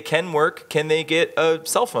 If they can work, can they get a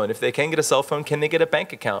cell phone? If they can get a cell phone, can they get a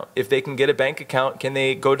bank account? If they can get a bank account, can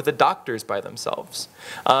they go to the doctors by themselves?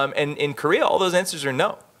 And in Korea, all those answers are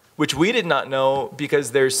no, which we did not know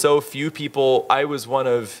because there's so few people. I was one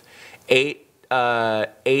of eight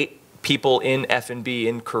people in F&B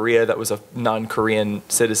in Korea that was a non-Korean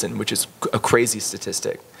citizen, which is a crazy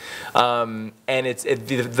statistic. And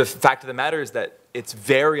the fact of the matter is that it's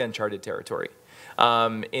very uncharted territory.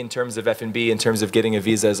 In terms of F&B, in terms of getting a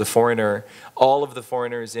visa as a foreigner, all of the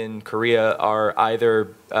foreigners in Korea are either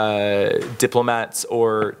diplomats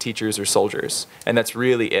or teachers or soldiers, and that's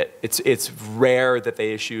really it. It's rare that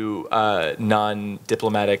they issue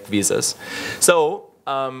non-diplomatic visas. So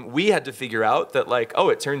we had to figure out that, like, oh,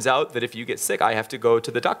 it turns out that if you get sick, I have to go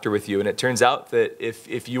to the doctor with you, and it turns out that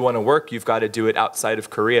if you want to work, you've got to do it outside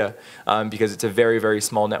of Korea because it's a very, very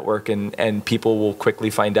small network, and people will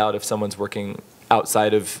quickly find out if someone's working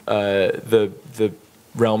outside of the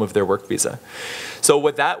realm of their work visa. So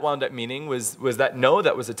what that wound up meaning was that no,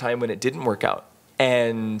 that was a time when it didn't work out,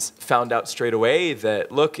 and found out straight away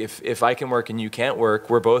that, look, if I can work and you can't work,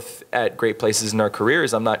 we're both at great places in our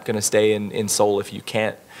careers. I'm not going to stay in Seoul if you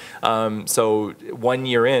can't. So 1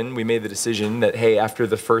 year in, we made the decision that, hey, after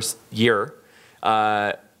the first year,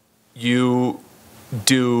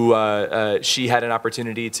 she had an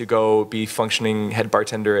opportunity to go be functioning head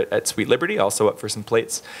bartender at Sweet Liberty, also up for some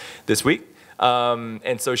plates this week.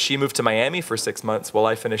 And so she moved to Miami for 6 months while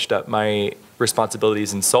I finished up my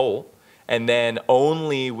responsibilities in Seoul. And then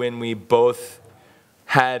only when we both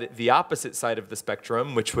had the opposite side of the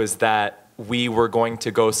spectrum, which was that we were going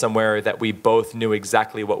to go somewhere that we both knew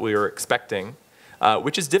exactly what we were expecting,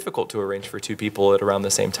 which is difficult to arrange for two people at around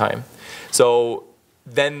the same time. So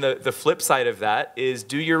then the flip side of that is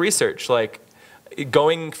do your research. Like,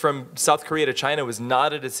 going from South Korea to China was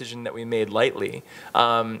not a decision that we made lightly.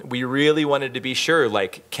 We really wanted to be sure,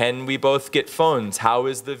 like, can we both get phones? How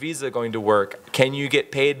is the visa going to work? Can you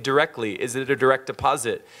get paid directly? Is it a direct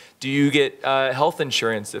deposit? Do you get health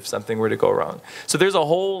insurance if something were to go wrong? So there's a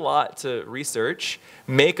whole lot to research.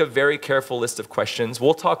 Make a very careful list of questions.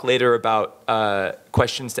 We'll talk later about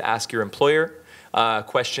questions to ask your employer,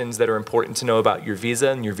 questions that are important to know about your visa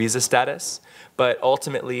and your visa status. But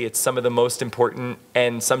ultimately, it's some of the most important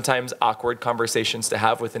and sometimes awkward conversations to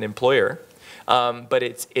have with an employer. But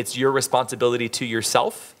it's your responsibility to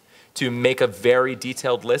yourself to make a very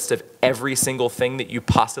detailed list of every single thing that you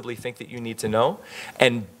possibly think that you need to know,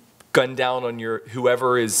 and gun down on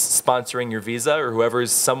whoever is sponsoring your visa or whoever is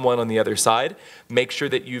someone on the other side. Make sure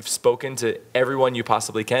that you've spoken to everyone you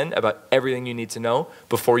possibly can about everything you need to know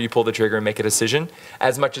before you pull the trigger and make a decision,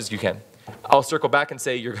 as much as you can. I'll circle back and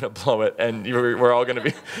say you're going to blow it, and we're all going to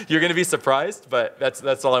be, you're going to be surprised, but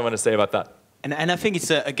that's all I want to say about that. And I think it's,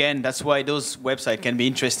 again, that's why those websites can be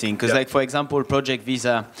interesting. Because, like, for example, Project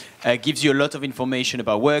Visa gives you a lot of information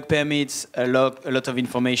about work permits, a lot of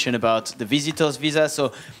information about the visitor's visa.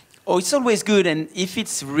 So, it's always good. And if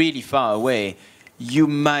it's really far away, you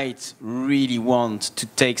might really want to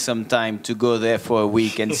take some time to go there for a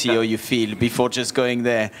week and see how you feel before just going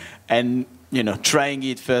there and, you know, trying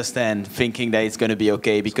it firsthand, thinking that it's going to be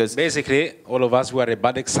okay. Because basically, all of us were a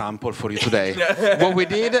bad example for you today. What we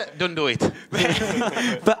did, don't do it.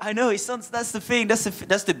 But I know, it sounds, that's the thing,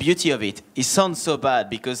 that's the beauty of it. It sounds so bad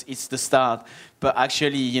because it's the start, but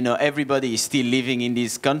actually, you know, everybody is still living in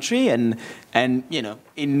this country and you know,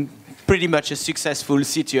 in pretty much a successful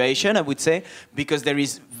situation, I would say, because there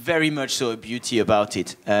is very much so a beauty about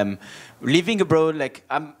it. Living abroad, like,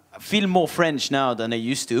 I feel more French now than I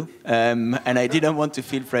used to, and I didn't want to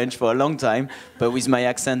feel French for a long time, but with my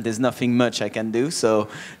accent, there's nothing much I can do. So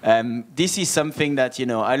this is something that, you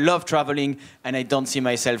know, I love traveling, and I don't see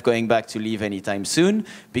myself going back to live anytime soon,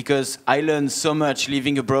 because I learned so much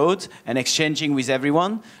living abroad and exchanging with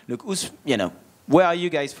everyone. Look, you know, where are you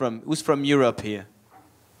guys from? Who's from Europe here?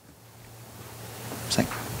 It's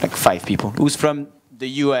like 5 people. Who's from the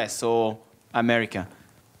US or America?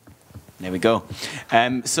 There we go.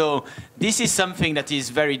 So this is something that is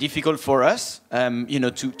very difficult for us, you know,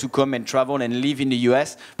 to come and travel and live in the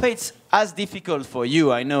US. But it's as difficult for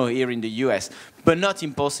you, I know, here in the US, but not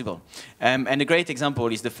impossible. And a great example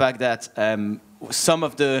is the fact that some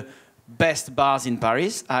of the best bars in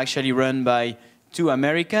Paris are actually run by 2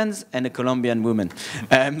 Americans and a Colombian woman.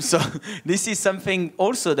 So this is something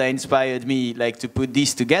also that inspired me, like, to put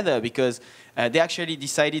this together, because they actually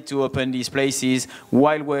decided to open these places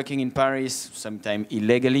while working in Paris, sometimes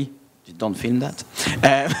illegally. Don't film that.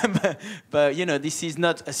 But, you know, this is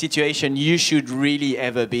not a situation you should really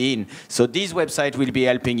ever be in. So this website will be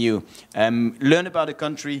helping you learn about the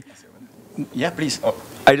country. Yeah, please. Oh,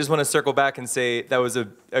 I just want to circle back and say that was a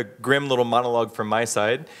grim little monologue from my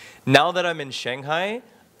side. Now that I'm in Shanghai,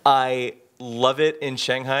 I love it in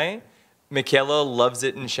Shanghai. Michaela loves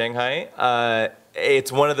it in Shanghai.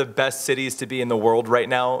 It's one of the best cities to be in the world right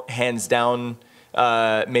now, hands down,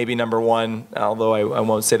 maybe #1, although I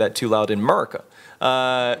won't say that too loud in America.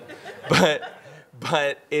 But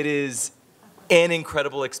it is an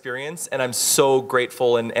incredible experience, and I'm so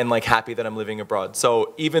grateful and like happy that I'm living abroad.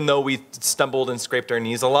 So even though we stumbled and scraped our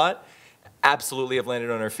knees a lot, absolutely have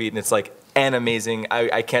landed on our feet, and it's like an amazing.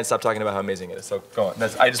 I can't stop talking about how amazing it is. So go on.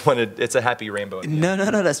 I just wanted. It's a happy rainbow. No,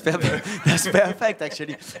 that's perfect. That's perfect,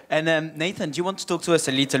 actually. And Nathan, do you want to talk to us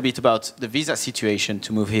a little bit about the visa situation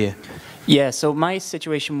to move here? Yeah. So my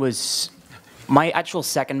situation was. My actual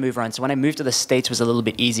second move around, so when I moved to the States was a little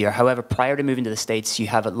bit easier. However, prior to moving to the States, you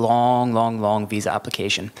have a long visa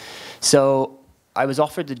application. So I was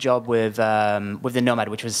offered the job with the Nomad,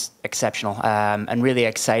 which was exceptional and really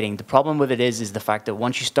exciting. The problem with it is the fact that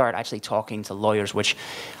once you start actually talking to lawyers, which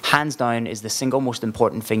hands down is the single most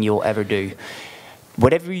important thing you'll ever do,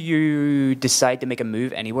 whatever you decide to make a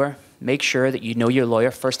move anywhere, make sure that you know your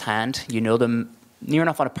lawyer firsthand, you know them near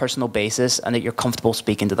enough on a personal basis, and that you're comfortable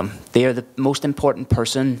speaking to them. They are the most important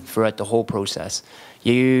person throughout the whole process.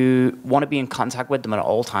 You want to be in contact with them at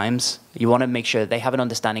all times. You want to make sure that they have an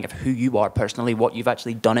understanding of who you are personally, what you've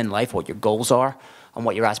actually done in life, what your goals are, and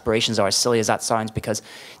what your aspirations are, as silly as that sounds, because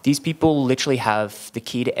these people literally have the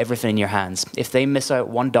key to everything in your hands. If they miss out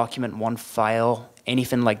one document, one file,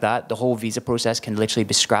 anything like that, the whole visa process can literally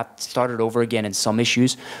be scrapped, started over again in some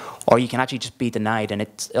issues, or you can actually just be denied, and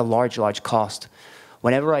it's a large, large cost.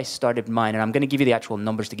 Whenever I started mine, and I'm going to give you the actual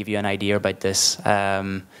numbers to give you an idea about this,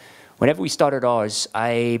 whenever we started ours,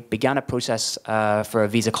 I began a process for a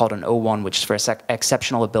visa called an O1, which is for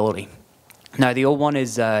exceptional ability. Now, the O1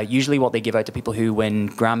 is usually what they give out to people who win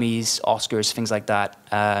Grammys, Oscars, things like that.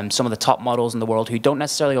 Some of the top models in the world who don't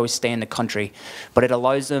necessarily always stay in the country, but it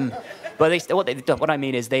allows them. But what I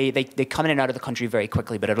mean is they come in and out of the country very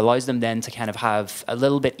quickly, but it allows them then to kind of have a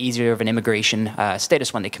little bit easier of an immigration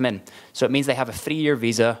status when they come in. So it means they have a 3-year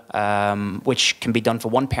visa, which can be done for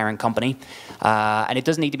one parent company, and it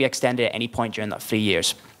doesn't need to be extended at any point during that 3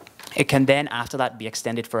 years. It can then, after that, be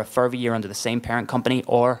extended for a further year under the same parent company,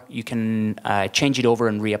 or you can change it over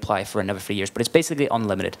and reapply for another 3 years. But it's basically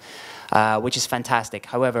unlimited, which is fantastic.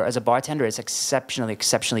 However, as a bartender, it's exceptionally,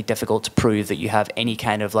 exceptionally difficult to prove that you have any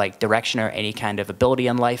kind of like direction or any kind of ability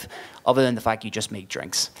in life, other than the fact you just make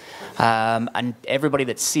drinks. And everybody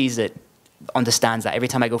that sees it understands that. Every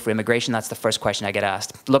time I go for immigration, that's the first question I get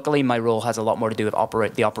asked. Luckily, my role has a lot more to do with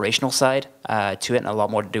the operational side to it, and a lot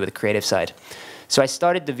more to do with the creative side. So I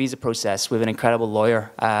started the visa process with an incredible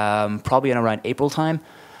lawyer, probably in around April time,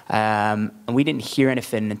 and we didn't hear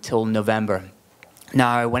anything until November.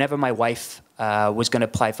 Now, whenever my wife was going to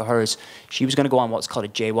apply for hers, she was going to go on what's called a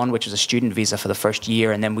J1, which is a student visa for the first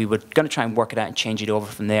year, and then we were going to try and work it out and change it over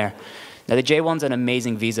from there. Now, the J1's an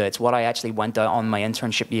amazing visa. It's what I actually went out on my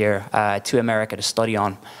internship year to America to study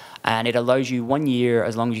on. And it allows you 1 year,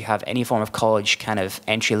 as long as you have any form of college kind of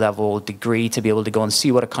entry-level degree, to be able to go and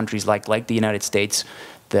see what a country's like the United States.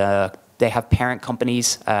 They have parent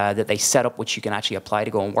companies that they set up, which you can actually apply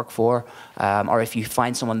to go and work for. Or if you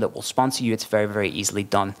find someone that will sponsor you, it's very, very easily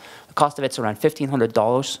done. The cost of it's around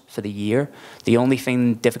 $1,500 for the year. The only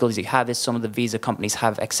difficulties you have is some of the visa companies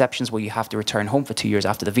have exceptions where you have to return home for 2 years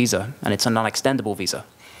after the visa, and it's a non-extendable visa.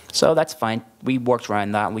 So that's fine. We worked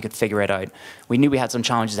around that and we could figure it out. We knew we had some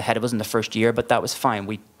challenges ahead of us in the first year, but that was fine.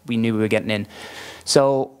 We knew we were getting in.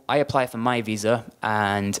 So I apply for my visa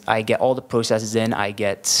and I get all the processes in. I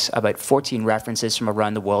get about 14 references from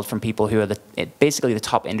around the world from people who are basically the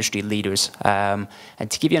top industry leaders. And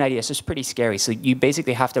to give you an idea, it's just pretty scary. So you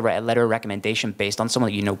basically have to write a letter of recommendation based on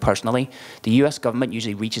someone that you know personally. The US government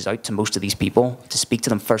usually reaches out to most of these people to speak to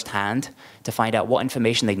them firsthand, to find out what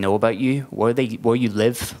information they know about you, where you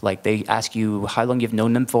live. Like they ask you how long you've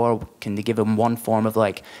known them for. Can they give them one form of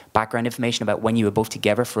like background information about when you were both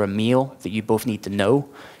together for a meal that you both need to know,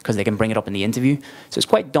 because they can bring it up in the interview. So it's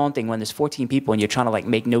quite daunting when there's 14 people and you're trying to like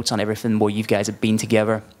make notes on everything where you guys have been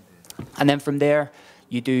together. And then from there,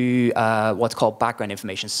 you do what's called background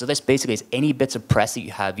information. So this basically is any bits of press that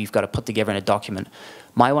you have, you've got to put together in a document.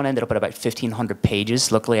 My one ended up at about 1,500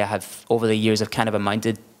 pages. Luckily, I have, over the years, I've kind of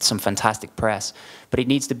amounted some fantastic press. But it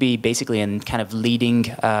needs to be basically in kind of leading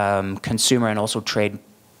consumer and also trade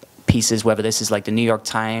pieces, whether this is like the New York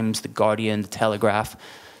Times, the Guardian, the Telegraph.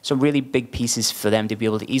 Some really big pieces for them to be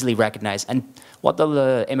able to easily recognize. And what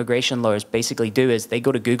the immigration lawyers basically do is they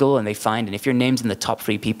go to Google and they find, and if your name's in the top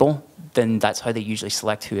 3 people, then that's how they usually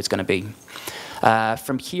select who it's going to be.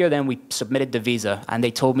 From here, then, we submitted the visa, and they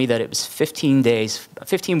told me that it was 15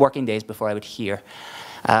 working days before I would hear.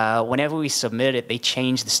 Whenever we submitted it, they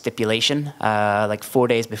changed the stipulation like 4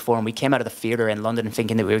 days before, and we came out of the theater in London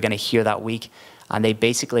thinking that we were going to hear that week. And they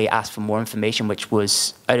basically asked for more information, which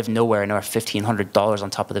was out of nowhere, another $1,500 on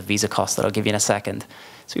top of the visa cost that I'll give you in a second.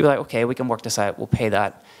 So we were like, okay, we can work this out, we'll pay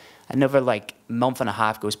that. Another like month and a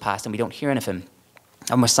half goes past and we don't hear anything.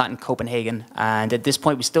 And we're sat in Copenhagen, and at this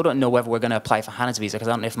point we still don't know whether we're going to apply for Hannah's visa, because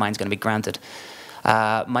I don't know if mine's going to be granted.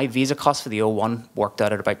 My visa cost for the O1 worked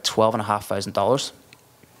out at about $12,500.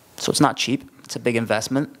 So it's not cheap, it's a big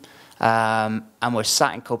investment. And we're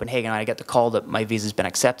sat in Copenhagen and I get the call that my visa's been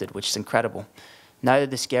accepted, which is incredible. Now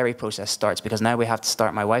the scary process starts, because now we have to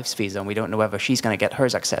start my wife's visa and we don't know whether she's going to get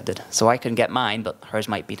hers accepted. So I can get mine, but hers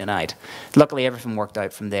might be denied. Luckily, everything worked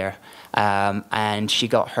out from there. And she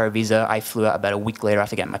got her visa. I flew out about a week later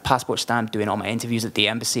after getting my passport stamped, doing all my interviews at the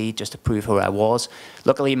embassy just to prove who I was.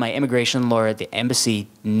 Luckily, my immigration lawyer at the embassy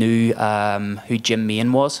knew who Jim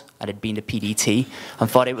Meehan was and had been to PDT, and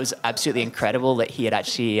thought it was absolutely incredible that he had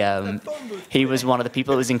actually, he was one of the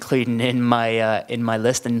people that was included in my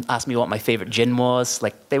list, and asked me what my favorite gin was.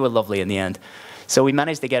 Like, they were lovely in the end. So we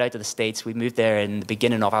managed to get out to the States. We moved there in the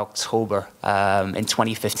beginning of October in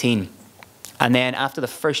 2015. And then after the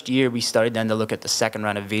first year, we started then to look at the second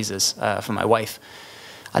round of visas for my wife.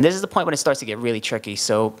 And this is the point when it starts to get really tricky.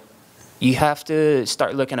 So you have to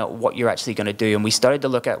start looking at what you're actually going to do. And we started to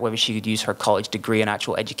look at whether she could use her college degree and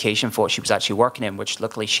actual education for what she was actually working in, which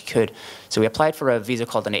luckily she could. So we applied for a visa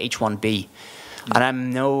called an H-1B. And I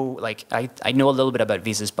know a little bit about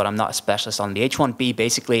visas, but I'm not a specialist on the H-1B.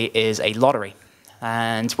 Basically is a lottery.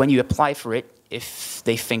 And when you apply for it, if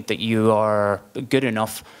they think that you are good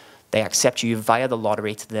enough, they accept you via the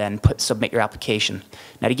lottery to then submit your application.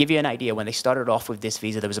 Now, to give you an idea, when they started off with this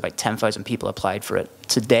visa, there was about 10,000 people applied for it.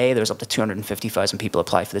 Today, there's up to 250,000 people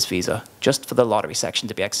apply for this visa, just for the lottery section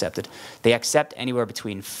to be accepted. They accept anywhere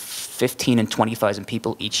between 15 and 20,000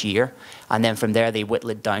 people each year, and then from there, they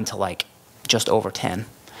whittle it down to like just over 10.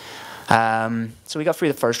 So we got through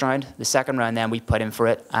the first round. The second round then we put in for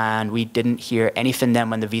it, and we didn't hear anything then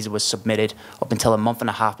when the visa was submitted up until a month and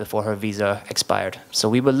a half before her visa expired. So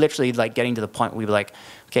we were literally like getting to the point where we were like,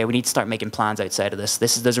 okay, we need to start making plans outside of this.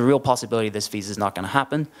 There's a real possibility this visa is not going to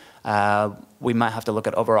happen. We might have to look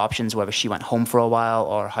at other options, whether she went home for a while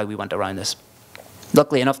or how we went around this.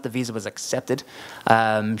 Luckily enough, the visa was accepted.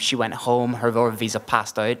 She went home, her visa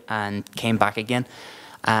passed out and came back again.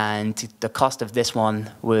 And the cost of this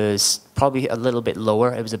one was probably a little bit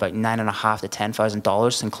lower. It was about $9,500 to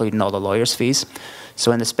 $10,000, including all the lawyer's fees.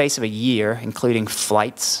 So in the space of a year, including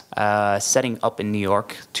flights, setting up in New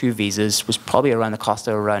York, 2 visas, was probably around the cost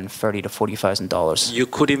of around $30,000 to $40,000. You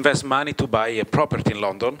could invest money to buy a property in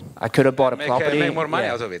London. I could have bought a property. Make more money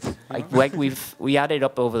out of it. We added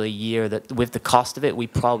up over the year that with the cost of it, we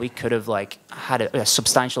probably could have had a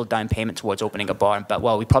substantial down payment towards opening a bar.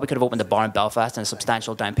 Well, we probably could have opened a bar in Belfast and a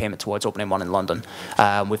substantial down payment towards opening one in London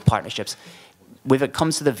with partnerships. When it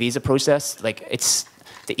comes to the visa process, it's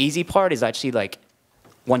the easy part is actually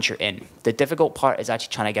once you're in. The difficult part is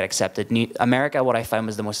actually trying to get accepted. America, what I found,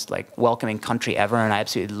 was the most welcoming country ever, and I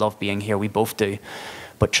absolutely love being here. We both do.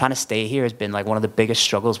 But trying to stay here has been one of the biggest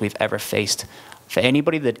struggles we've ever faced. For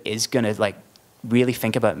anybody that is going to really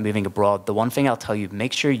think about moving abroad, the one thing I'll tell you,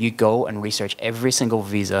 make sure you go and research every single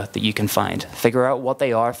visa that you can find. Figure out what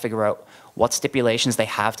they are, figure out what stipulations they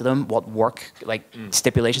have to them, what work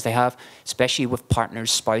stipulations they have, especially with partners,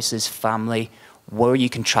 spouses, family, where you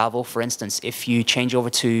can travel. For instance, if you change over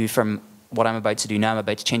from what I'm about to do now, I'm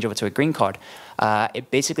about to change over to a green card. It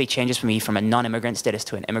basically changes for me from a non-immigrant status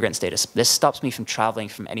to an immigrant status. This stops me from traveling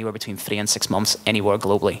from anywhere between 3 and 6 months anywhere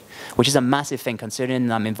globally, which is a massive thing considering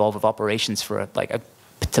I'm involved with operations for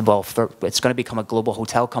it's going to become a global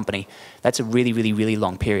hotel company. That's a really, really, really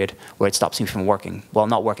long period where it stops me from working. Well,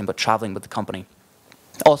 not working, but traveling with the company.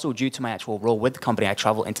 Also, due to my actual role with the company, I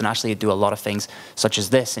travel internationally to do a lot of things, such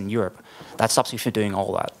as this in Europe. That stops me from doing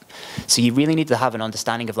all that. So you really need to have an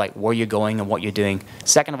understanding of where you're going and what you're doing.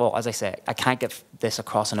 Second of all, as I said, I can't get this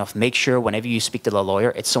across enough. Make sure whenever you speak to the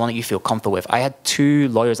lawyer, it's someone that you feel comfortable with. I had 2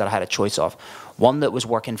 lawyers that I had a choice of. One that was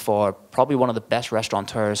working for probably one of the best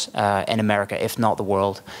restaurateurs in America, if not the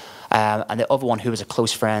world. And the other one who was a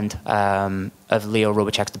close friend of Leo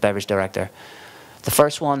Robichek's, the beverage director. The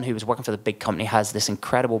first one, who was working for the big company, has this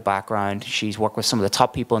incredible background. She's worked with some of the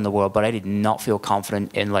top people in the world, but I did not feel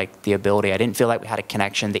confident in the ability. I didn't feel like we had a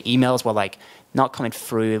connection. The emails were not coming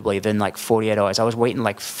through within 48 hours. I was waiting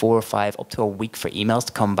 4 or 5, up to a week for emails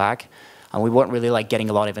to come back, and we weren't really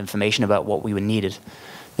getting a lot of information about what we needed.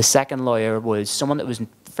 The second lawyer was someone that was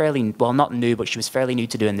fairly, well, not new, but she was fairly new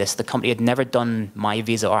to doing this. The company had never done my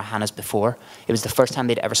visa or Hannah's before. It was the first time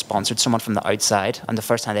they'd ever sponsored someone from the outside, and the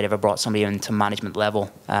first time they'd ever brought somebody into management level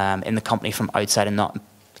in the company from outside and not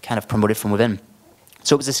kind of promoted from within.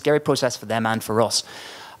 So it was a scary process for them and for us.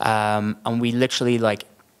 And we literally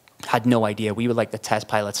had no idea. We were the test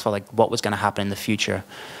pilots for what was going to happen in the future.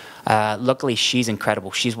 Luckily, she's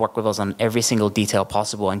incredible. She's worked with us on every single detail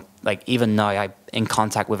possible, and even now, I'm in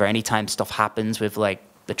contact with her anytime stuff happens with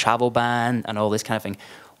the travel ban and all this kind of thing.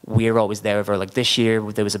 We're always there with her. This year,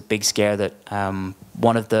 there was a big scare that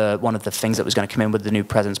one of the things that was going to come in with the new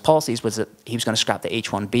president's policies was that he was going to scrap the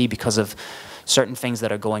H-1B because of certain things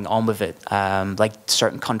that are going on with it,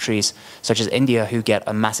 certain countries such as India, who get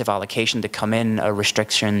a massive allocation to come in, a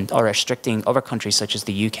restriction or restricting other countries such as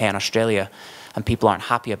the UK and Australia. And people aren't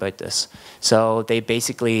happy about this. So they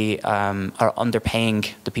basically are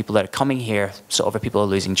underpaying the people that are coming here, so other people are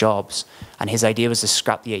losing jobs. And his idea was to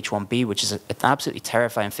scrap the H-1B, which is an absolutely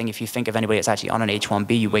terrifying thing. If you think of anybody that's actually on an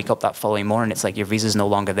H-1B, you wake up that following morning, it's your visa's no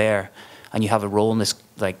longer there, and you have a role in this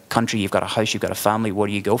country, you've got a house, you've got a family, where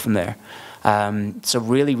do you go from there? So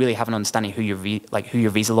really, really have an understanding who your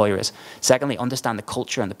visa lawyer is. Secondly, understand the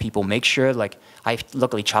culture and the people. Make sure, I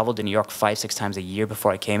luckily traveled to New York 5, 6 times a year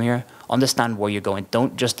before I came here. Understand where you're going.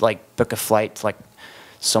 Don't just book a flight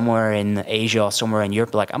somewhere in Asia or somewhere in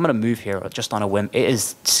Europe, like, I'm going to move here just on a whim. It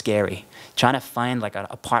is scary. Trying to find like an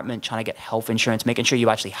apartment, trying to get health insurance, making sure you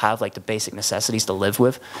actually have like the basic necessities to live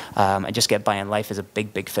with, and just get by in life is a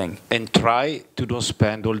big, big thing. And try to don't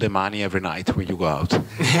spend all the money every night when you go out.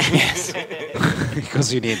 Yes.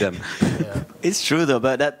 Because you need them. Yeah. It's true though,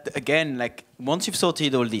 but that again, like once you've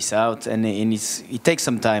sorted all this out, and it takes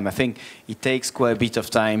some time. I think it takes quite a bit of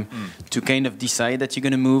time to kind of decide that you're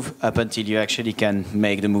going to move up until you actually can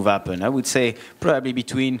make the move happen. I would say probably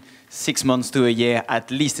between 6 months to a year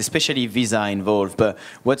at least, especially visa involved. But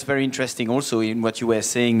what's very interesting also in what you were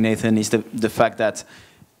saying, Nathan, is the fact that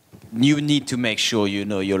you need to make sure you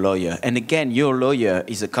know your lawyer. And again, your lawyer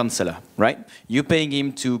is a counselor, right? You're paying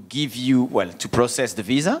him to give you, well, to process the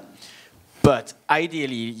visa, but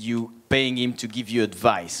ideally you paying him to give you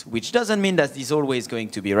advice, which doesn't mean that he's always going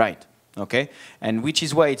to be right, okay? And which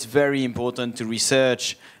is why it's very important to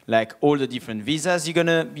research like all the different visas you're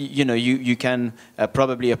gonna, you can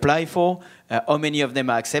probably apply for, how many of them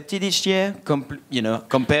are accepted each year,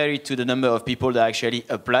 compare it to the number of people that actually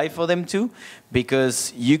apply for them too,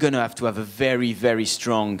 because you're gonna have to have a very, very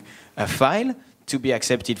strong file to be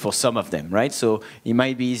accepted for some of them, right? So it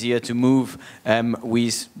might be easier to move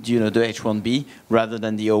with the H-1B rather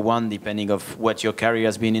than the O-1, depending of what your career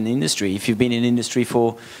has been in the industry. If you've been in the industry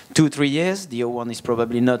for 2-3 years, the O-1 is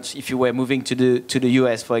probably not. If you were moving to the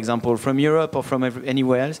US, for example, from Europe or from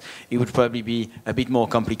anywhere else, it would probably be a bit more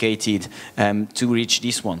complicated to reach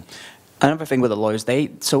this one. Another thing with the lawyers,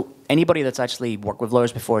 so anybody that's actually worked with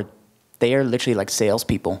lawyers before, they are literally like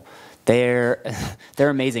salespeople. They're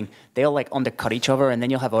amazing. They'll like undercut each other, and then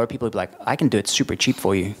you'll have other people who be like, I can do it super cheap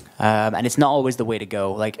for you. And it's not always the way to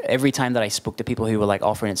go. Like every time that I spoke to people who were like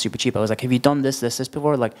offering it super cheap, I was like, have you done this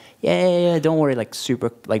before? Like, yeah, don't worry, like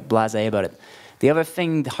super like blasé about it. The other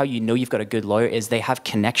thing, how you know you've got a good lawyer, is they have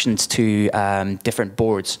connections to different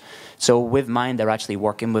boards. So with mine, they're actually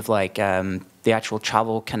working with like the actual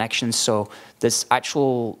travel connections. So there's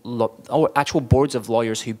actual boards of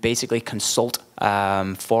lawyers who basically consult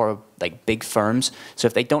for like big firms. So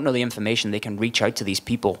if they don't know the information, they can reach out to these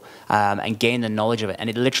people and gain the knowledge of it. And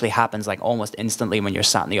it literally happens like almost instantly when you're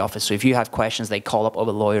sat in the office. So if you have questions, they call up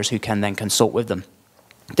other lawyers who can then consult with them.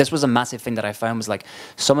 This was a massive thing that I found, was like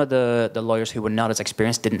some of the lawyers who were not as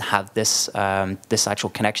experienced didn't have this this actual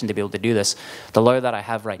connection to be able to do this. The lawyer that I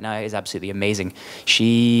have right now is absolutely amazing.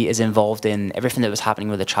 She is involved in everything that was happening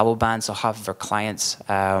with the travel ban, so half of her clients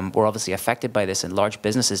were obviously affected by this, and large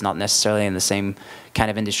businesses, not necessarily in the same kind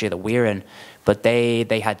of industry that we're in, but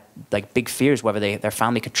they had like big fears whether their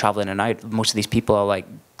family could travel in and out. Most of these people are like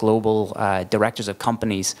global directors of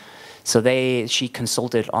companies. So she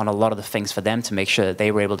consulted on a lot of the things for them to make sure that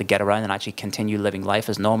they were able to get around and actually continue living life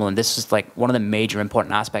as normal. And this is like one of the major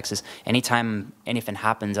important aspects is anytime anything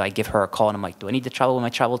happens, I give her a call and I'm like, do I need to travel with my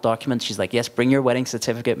travel documents? She's like, yes, bring your wedding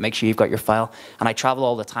certificate, make sure you've got your file. And I travel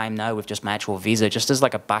all the time now with just my actual visa, just as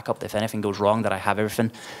like a backup if anything goes wrong, that I have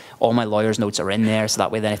everything. All my lawyer's notes are in there, so that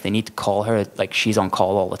way then if they need to call her, like she's on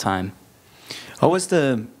call all the time. How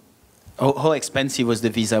expensive was the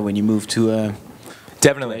visa when you moved to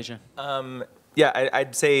Definitely. Asia? Yeah,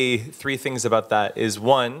 I'd say 3 things about that. Is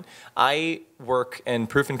one, I work, and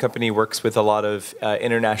Proof & Company works with a lot of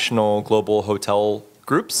international global hotel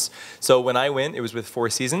groups. So when I went, it was with Four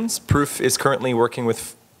Seasons. Proof is currently working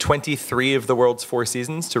with 23 of the world's Four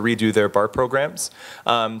Seasons to redo their bar programs.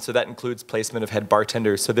 So that includes placement of head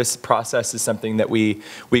bartenders. So this process is something that we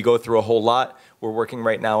go through a whole lot. We're working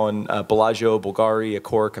right now on Bellagio, Bulgari,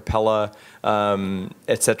 Accor, Capella,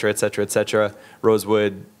 et cetera,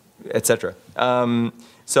 Rosewood, et cetera.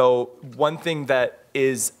 So one thing that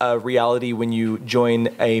is a reality when you join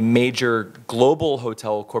a major global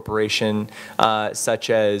hotel corporation, such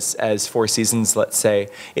as Four Seasons, let's say,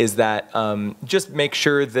 is that just make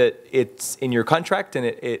sure that it's in your contract, and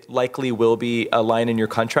it likely will be a line in your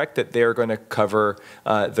contract that they're going to cover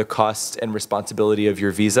the cost and responsibility of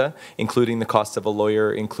your visa, including the cost of a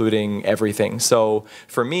lawyer, including everything. So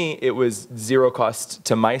for me, it was 0 cost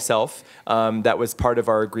to myself. That was part of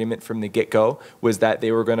our agreement from the get-go, was that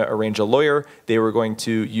they were going to arrange a lawyer, they were going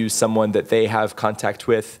to use someone that they have contact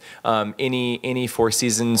with. Any Four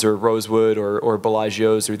Seasons or Rosewood or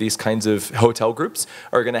Bellagios or these kinds of hotel groups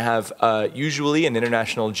are going to have usually an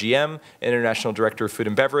international GM, international director of food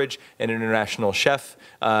and beverage, an international chef,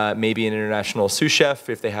 maybe an international sous chef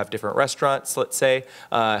if they have different restaurants, let's say.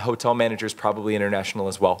 Hotel managers probably international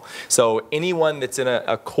as well. So anyone that's in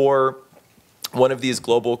a core one of these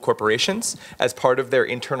global corporations, as part of their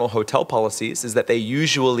internal hotel policies, is that they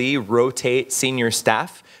usually rotate senior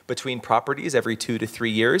staff between properties every 2 to 3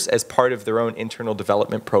 years as part of their own internal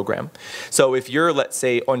development program. So if you're, let's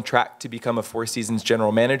say, on track to become a Four Seasons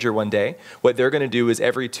general manager one day, what they're going to do is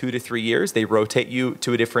every 2 to 3 years, they rotate you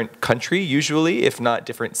to a different country, usually, if not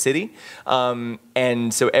different city.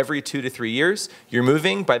 And so every 2 to 3 years, you're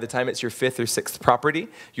moving. By the time it's your 5th or 6th property,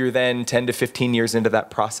 you're then 10 to 15 years into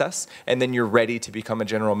that process, and then you're ready to become a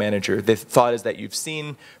general manager. The thought is that you've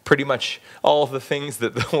seen pretty much all of the things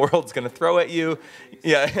that the world's going to throw at you.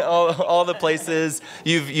 Yeah, all the places.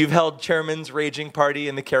 You've held chairman's raging party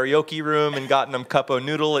in the karaoke room and gotten them cup of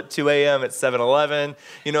noodle at 2 a.m. at 7-Eleven.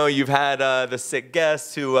 You know, you've had the sick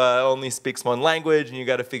guest who only speaks one language, and you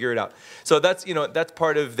got to figure it out. So that's, you know, that's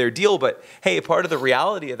part of their deal. But hey, part of the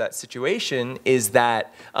reality of that situation is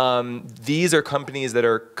that these are companies that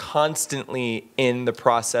are constantly in the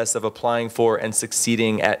process of applying for and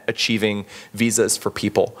succeeding at achieving visas for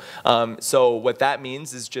people. So what that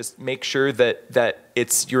means is just make sure that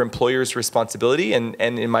it's your employer's responsibility, and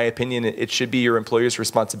in my opinion, it should be your employer's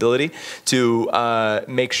responsibility to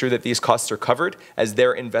make sure that these costs are covered as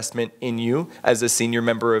their investment in you as a senior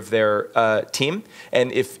member of their team.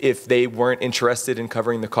 And if they weren't interested in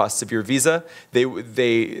covering the costs of your visa, to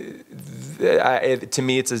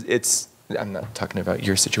me, it's I'm not talking about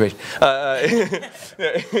your situation. For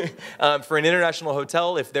an international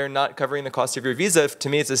hotel, if they're not covering the cost of your visa, to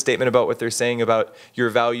me, it's a statement about what they're saying about your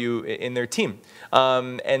value in their team.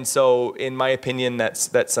 And so, in my opinion, that's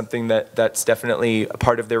something that's definitely a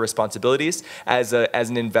part of their responsibilities as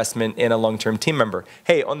an investment in a long-term team member.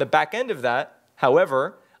 Hey, on the back end of that,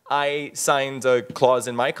 however, I signed a clause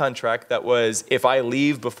in my contract that was, if I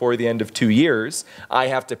leave before the end of 2 years, I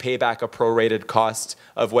have to pay back a prorated cost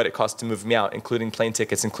of what it costs to move me out, including plane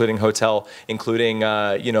tickets, including hotel, including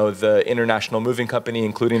the international moving company,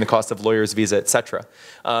 including the cost of lawyer's visa, etc.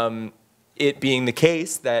 It being the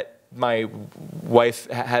case that my wife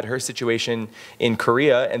had her situation in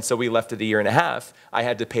Korea, and so we left it a year and a half, I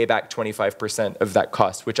had to pay back 25% of that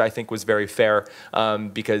cost, which I think was very fair,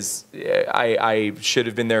 because I should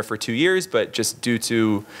have been there for 2 years, but just due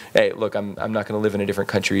to, hey, look, I'm not going to live in a different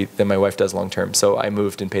country than my wife does long term, so I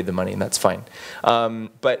moved and paid the money, and that's fine.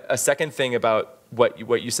 But a second thing about what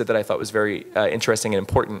you said that I thought was very interesting and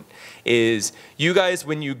important is, you guys,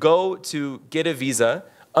 when you go to get a visa,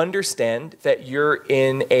 understand that you're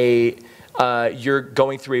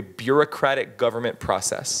going through a bureaucratic government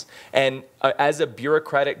process. And as a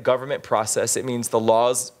bureaucratic government process, it means the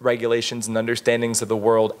laws, regulations, and understandings of the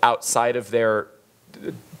world outside of their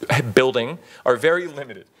building are very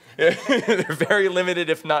limited. They're very limited,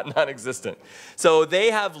 if not non-existent. So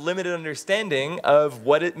they have limited understanding of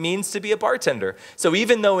what it means to be a bartender. So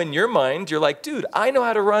even though in your mind you're like, dude, I know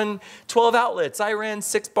how to run 12 outlets. I ran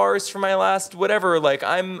 6 bars for my last whatever. Like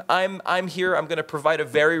I'm here. I'm going to provide a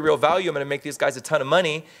very real value. I'm going to make these guys a ton of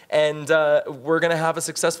money, and we're going to have a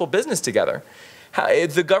successful business together.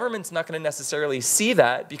 The government's not going to necessarily see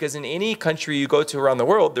that, because in any country you go to around the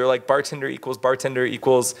world, they're like bartender equals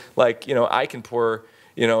like, you know, I can pour,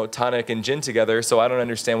 you know, tonic and gin together, so I don't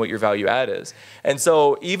understand what your value add is. And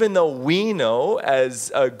so even though we know,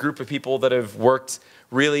 as a group of people that have worked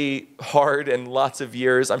really hard and lots of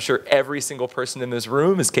years, I'm sure every single person in this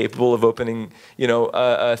room is capable of opening, you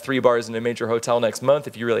know, 3 bars in a major hotel next month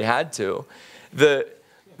if you really had to. The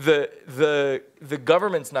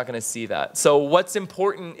government's not going to see that. So what's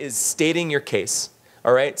important is stating your case.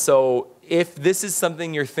 All right. So if this is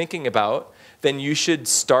something you're thinking about, then you should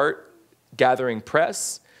start gathering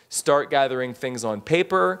press, start gathering things on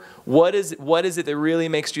paper. What is it that really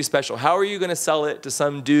makes you special? How are you going to sell it to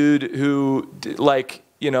some dude who, like,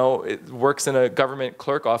 you know, works in a government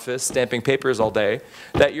clerk office stamping papers all day,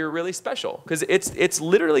 that you're really special? Because it's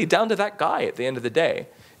literally down to that guy at the end of the day.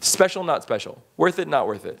 Special, not special. Worth it, not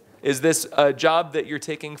worth it. Is this a job that you're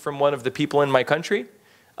taking from one of the people in my country?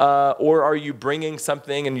 Or are you bringing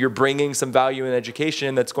something, and you're bringing some value in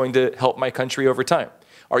education that's going to help my country over time?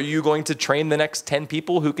 Are you going to train the next 10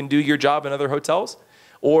 people who can do your job in other hotels?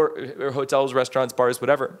 Or hotels, restaurants, bars,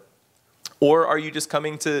 whatever? Or are you just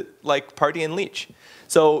coming to, like, party and leech?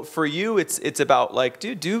 So for you, it's about, like,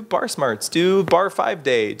 dude, do bar smarts, do bar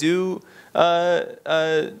 5-day, do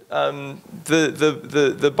the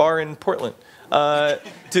bar in Portland.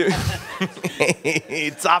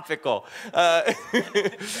 Topical.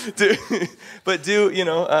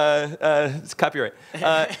 It's copyright.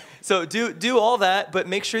 So do all that, but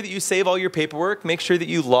make sure that you save all your paperwork, make sure that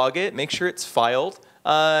you log it, make sure it's filed,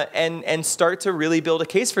 and start to really build a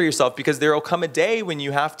case for yourself, because there will come a day when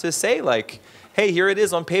you have to say, like, hey, here it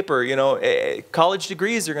is on paper. You know, college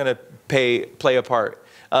degrees are going to play a part.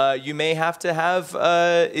 You may have to have,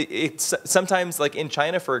 it's sometimes like in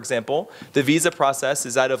China, for example, the visa process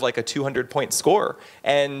is out of like a 200-point score,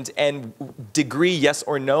 and degree yes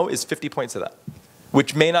or no is 50 points of that,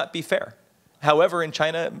 which may not be fair. However, in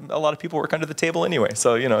China, a lot of people work under the table anyway,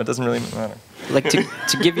 so you know it doesn't really matter. Like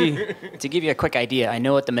to give you a quick idea, I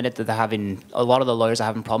know at the minute that they're having a lot of the lawyers are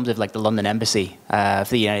having problems with like the London Embassy for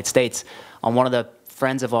the United States. On one of the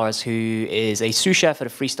friends of ours who is a sous chef at a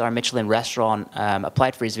 3-star Michelin restaurant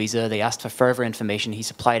applied for his visa. They asked for further information. He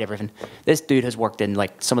supplied everything. This dude has worked in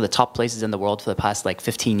like some of the top places in the world for the past like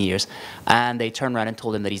 15 years, and they turned around and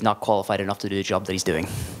told him that he's not qualified enough to do the job that he's doing.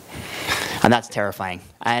 And that's terrifying.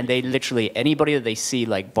 And they literally, anybody that they see,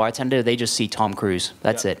 like bartender, they just see Tom Cruise.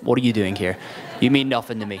 That's it. What are you doing here? You mean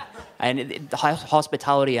nothing to me. And the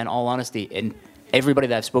hospitality, in all honesty, and everybody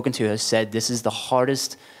that I've spoken to has said this is the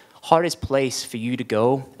hardest place for you to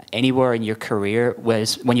go anywhere in your career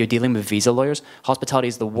when you're dealing with visa lawyers. Hospitality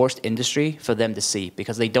is the worst industry for them to see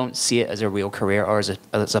because they don't see it as a real career or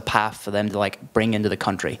as a path for them to like bring into the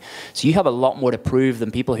country. So you have a lot more to prove than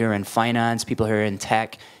people who are in finance, people who are in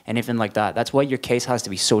tech, anything like that. That's why your case has to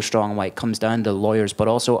be so strong, why it comes down to lawyers, but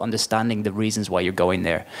also understanding the reasons why you're going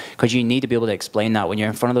there. Because you need to be able to explain that. When you're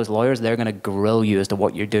in front of those lawyers, they're going to grill you as to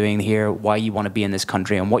what you're doing here, why you want to be in this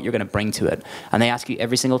country, and what you're going to bring to it. And they ask you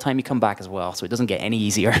every single time you come back as well, so it doesn't get any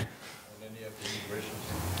easier. And then you have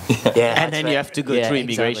immigration. Yeah, and then you have to go through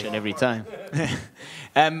immigration every time.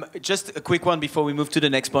 Just a quick one before we move to the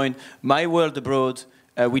next point. My World Abroad,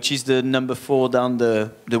 which is the number 4 down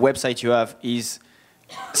the website you have, is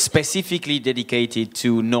specifically dedicated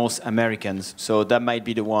to North Americans. So that might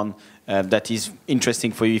be the one that is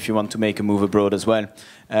interesting for you if you want to make a move abroad as well.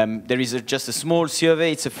 There is just a small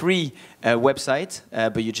survey. It's a free website,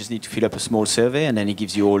 but you just need to fill up a small survey, and then it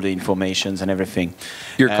gives you all the informations and everything.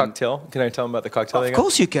 Your cocktail? Can I tell them about the cocktail? Of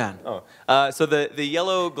course you can. Oh, so the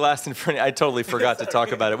yellow glass in front. I totally forgot to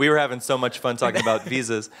talk about it. We were having so much fun talking about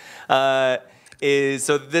visas.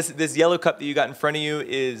 So this yellow cup that you got in front of you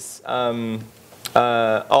is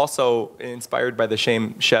also inspired by the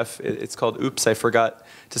same chef. It's called Oops, I Forgot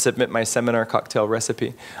to Submit My Seminar Cocktail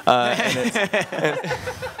Recipe.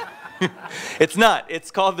 It's not. It's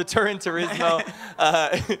called the Turin Turismo.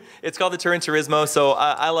 It's called the Turin Turismo. So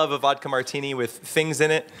I love a vodka martini with things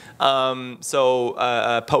in it.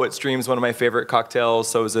 Poet's Dream is one of my favorite cocktails.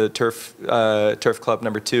 So is a Turf Club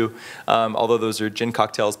number 2. Although those are gin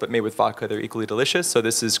cocktails, but made with vodka, they're equally delicious. So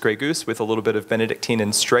this is Grey Goose with a little bit of Benedictine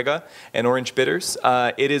and Strega and orange bitters.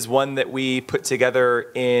 It is one that we put together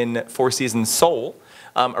in Four Seasons Seoul.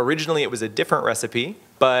 Originally, it was a different recipe,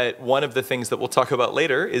 but one of the things that we'll talk about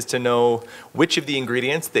later is to know which of the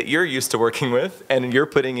ingredients that you're used to working with and you're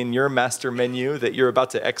putting in your master menu that you're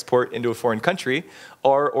about to export into a foreign country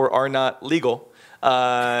are not legal.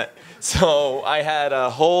 So I had a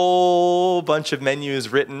whole bunch of menus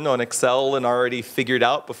written on Excel and already figured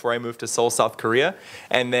out before I moved to Seoul, South Korea.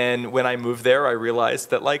 And then when I moved there, I realized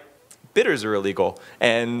that like bitters are illegal,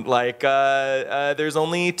 and like there's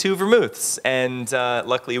only 2 vermouths, and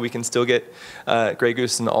luckily we can still get Grey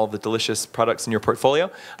Goose and all the delicious products in your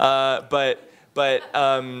portfolio. But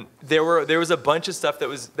there was a bunch of stuff that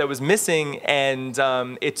was missing, and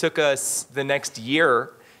it took us the next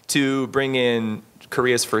year to bring in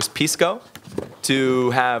Korea's first pisco, to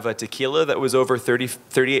have a tequila that was over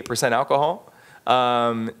 38% alcohol,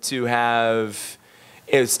 to have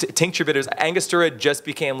tincture bitters. Angostura just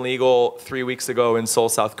became legal 3 weeks ago in Seoul,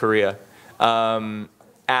 South Korea,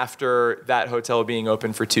 after that hotel being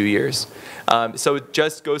open for 2 years. So it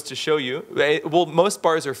just goes to show you, well, most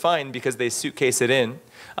bars are fine because they suitcase it in.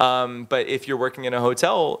 But if you're working in a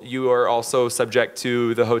hotel, you are also subject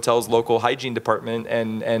to the hotel's local hygiene department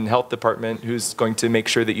and health department, who's going to make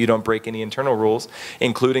sure that you don't break any internal rules,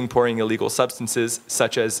 including pouring illegal substances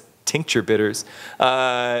such as tincture bitters.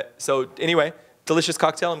 So anyway, delicious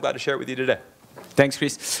cocktail. I'm glad to share it with you today. Thanks,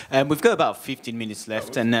 Chris. We've got about 15 minutes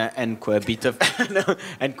left, and quite a bit of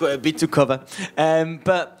and quite a bit to cover.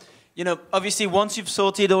 But you know, obviously, once you've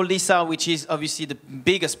sorted all this out, which is obviously the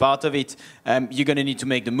biggest part of it, you're going to need to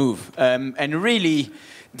make the move. And really,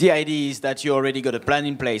 the idea is that you already got a plan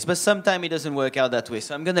in place, but sometimes it doesn't work out that way.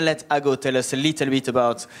 So I'm going to let Ago tell us a little bit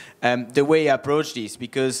about the way you approach this,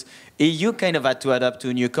 because you kind of had to adapt to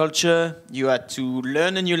a new culture. You had to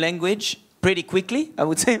learn a new language pretty quickly, I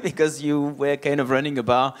would say, because you were kind of running a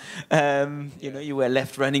bar. You know, you were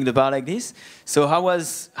left running the bar like this. So how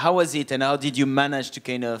was it, and how did you manage to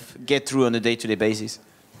kind of get through on a day-to-day basis?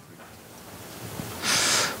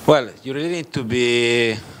 Well, you really need to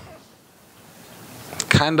be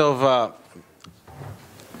kind of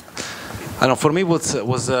I know for me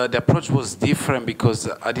the approach was different because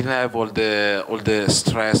I didn't have all the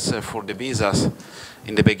stress for the visas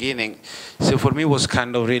in the beginning. So for me it was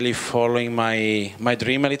kind of really following my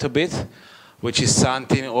dream a little bit, which is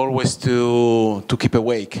something always to keep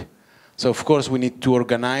awake. So of course we need to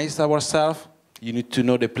organize ourselves. You need to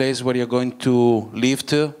know the place where you're going to live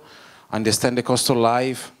to, understand the cost of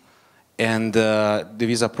life, and the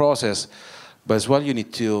visa process. But as well, you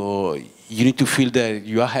need to feel that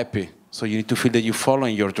you are happy. So you need to feel that you're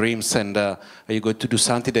following your dreams and you're going to do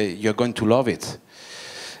something that you're going to love it.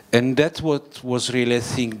 And that's what was really, I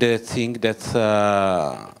think, the thing that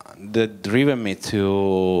driven me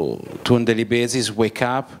to on a daily basis wake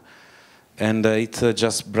up and eat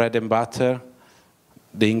just bread and butter,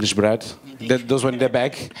 the English bread, those were in the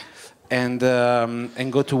bag, and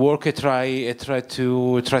go to work. I try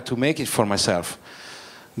to make it for myself.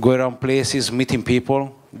 Go around places, meeting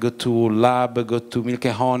people. Go to lab, go to Milk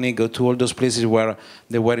and Honey, go to all those places where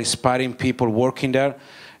there were inspiring people working there,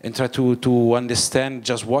 and try to understand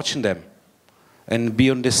just watching them, and be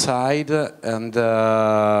on the side and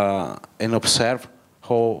observe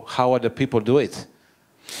how other people do it.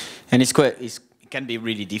 And it can be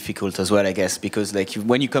really difficult as well, I guess, because like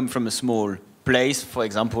when you come from a small place, for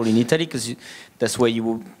example, in Italy, because that's where you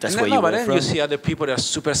were but then from. You see other people that are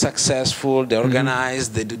super successful, they're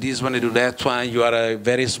organized, they do this one, they do that one. You are a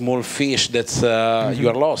very small fish that you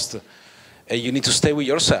are lost. And you need to stay with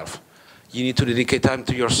yourself. You need to dedicate time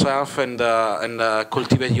to yourself and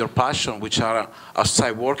cultivate your passion, which are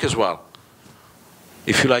outside work as well.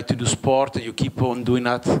 If you like to do sport, you keep on doing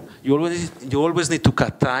that. You always need to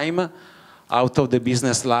cut time out of the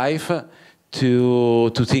business life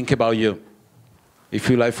to think about you. If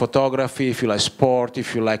you like photography, if you like sport,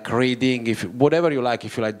 if you like reading, whatever you like,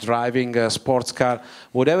 if you like driving a sports car,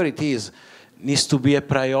 whatever it is, needs to be a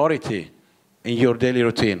priority in your daily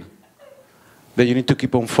routine that you need to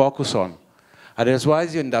keep on focus on.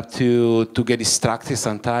 Otherwise, you end up to get distracted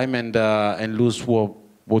sometimes and lose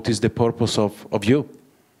what is the purpose of you.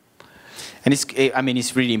 And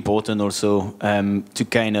it's really important also to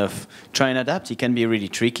kind of try and adapt. It can be really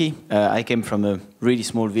tricky. I came from a really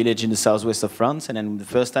small village in the southwest of France, and then the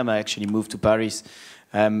first time I actually moved to Paris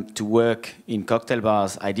to work in cocktail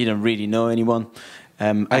bars, I didn't really know anyone.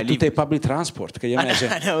 I had to take public transport. Can you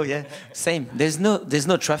imagine? I know, yeah. Same. There's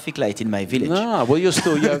no traffic light in my village. No, we used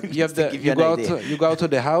to. You go out to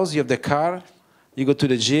the house. You have the car. You go to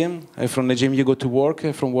the gym, and from the gym you go to work.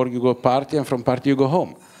 And from work you go party, and from party you go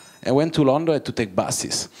home. I went to London to take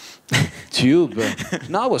buses, tube.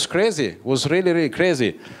 No, it was crazy. It was really, really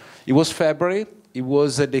crazy. It was February. It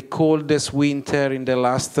was the coldest winter in the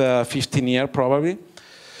last 15 years, probably.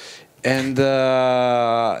 And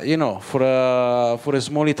you know, for a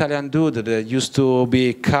small Italian dude that used to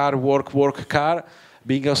be car, work, car,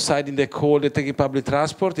 being outside in the cold and taking public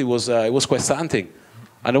transport, it was quite something.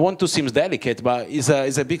 I don't want to seem delicate, but it's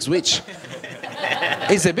a big switch.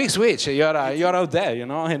 It's a big switch. You're out there, you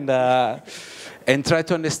know, and try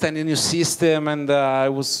to understand the new system, and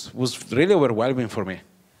it was really overwhelming for me.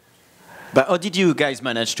 But how did you guys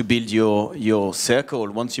manage to build your circle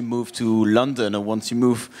once you moved to London or once you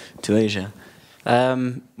moved to Asia?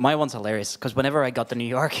 My one's hilarious because whenever I got to New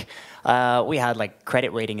York, we had like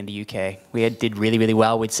credit rating in the UK. We did really, really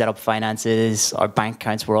well. We'd set up finances. Our bank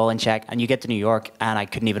accounts were all in check. And you get to New York, and I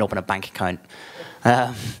couldn't even open a bank account.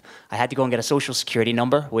 I had to go and get a social security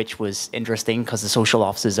number, which was interesting because the social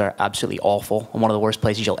offices are absolutely awful and one of the worst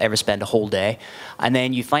places you'll ever spend a whole day. And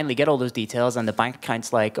then you finally get all those details, and the bank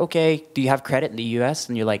account's like, okay, do you have credit in the US?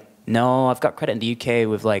 And you're like, no, I've got credit in the UK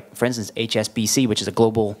with, like, for instance, HSBC, which is a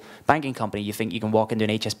global banking company. You think you can walk into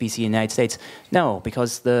an HSBC in the United States? No,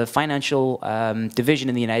 because the financial division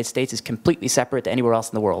in the United States is completely separate to anywhere else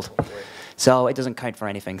in the world. So it doesn't count for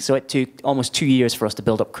anything. So it took almost 2 years for us to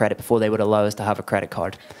build up credit before they would allow us to have a credit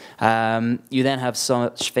card. You then have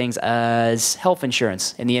such things as health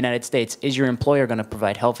insurance. In the United States, is your employer going to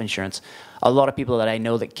provide health insurance? A lot of people that I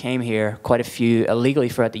know that came here, quite a few illegally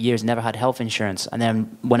throughout the years, never had health insurance. And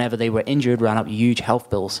then whenever they were injured, ran up huge health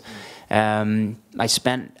bills. I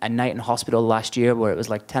spent a night in hospital last year where it was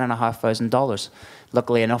like $10,500.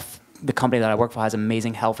 Luckily enough, the company that I work for has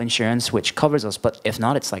amazing health insurance, which covers us. But if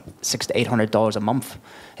not, it's like $600 to $800 a month.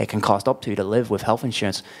 It can cost up to live with health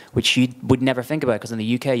insurance, which you would never think about because in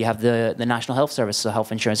the UK you have the National Health Service, so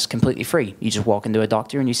health insurance is completely free. You just walk into a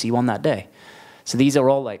doctor and you see one that day. So these are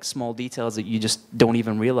all like small details that you just don't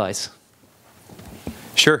even realize.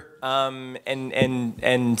 Sure.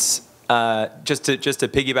 just to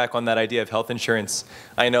piggyback on that idea of health insurance,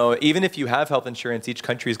 I know even if you have health insurance, each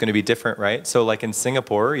country is going to be different, right? So like in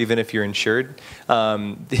Singapore, even if you're insured,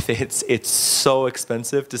 it's so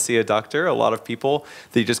expensive to see a doctor. A lot of people,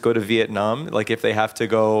 they just go to Vietnam, like if they have to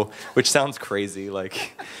go, which sounds crazy,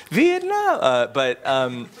 like Vietnam,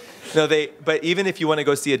 but even if you want to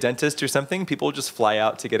go see a dentist or something, people just fly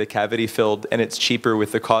out to get a cavity filled, and it's cheaper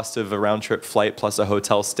with the cost of a round-trip flight plus a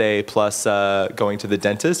hotel stay plus going to the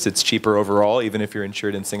dentist. It's cheaper overall, even if you're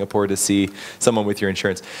insured in Singapore, to see someone with your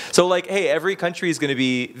insurance. So like, hey, every country is going to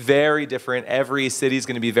be very different. Every city is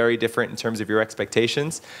going to be very different in terms of your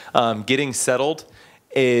expectations. Getting settled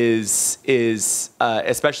is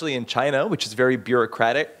especially in China, which is very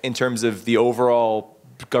bureaucratic in terms of the overall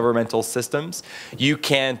governmental systems. You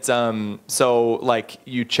can't, so like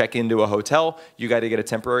you check into a hotel, you got to get a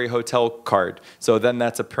temporary hotel card. So then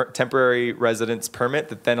that's a temporary residence permit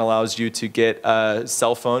that then allows you to get a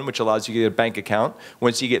cell phone, which allows you to get a bank account.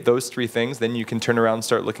 Once you get those three things, then you can turn around and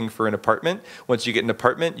start looking for an apartment. Once you get an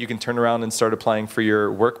apartment, you can turn around and start applying for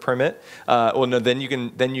your work permit. Then you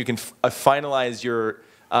can finalize your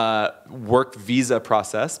work visa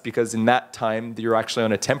process, because in that time you're actually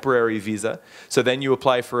on a temporary visa. So then you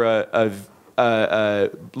apply for a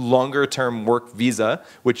longer term work visa,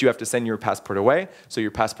 which you have to send your passport away. So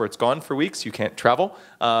your passport's gone for weeks, you can't travel.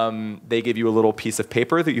 They give you a little piece of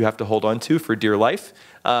paper that you have to hold on to for dear life.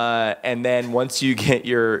 And then once you get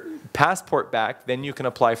your passport back, then you can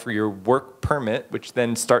apply for your work permit, which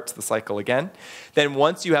then starts the cycle again. Then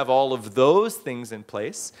once you have all of those things in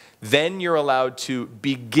place, then you're allowed to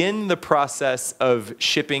begin the process of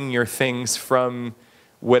shipping your things from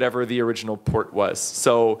whatever the original port was.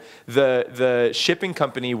 So the shipping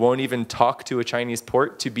company won't even talk to a Chinese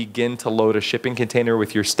port to begin to load a shipping container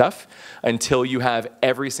with your stuff until you have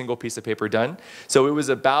every single piece of paper done. So it was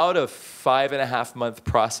about a 5.5-month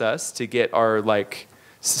process to get our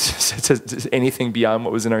anything beyond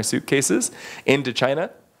what was in our suitcases into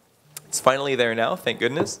China. It's finally there now, thank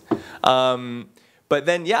goodness. But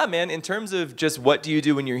then, yeah, man, in terms of just what do you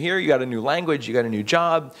do when you're here, you got a new language, you got a new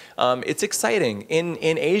job. It's exciting. In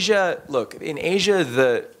Asia, look, in Asia,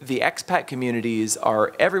 the expat communities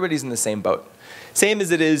everybody's in the same boat. Same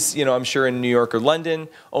as it is, I'm sure in New York or London,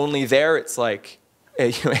 only there it's like,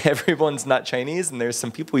 everyone's not Chinese, and there's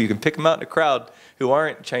some people you can pick them out in a crowd who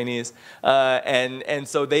aren't Chinese, and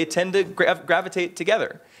so they tend to gravitate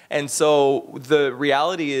together. And so the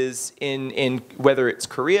reality is, in whether it's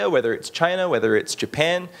Korea, whether it's China, whether it's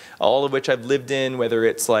Japan, all of which I've lived in, whether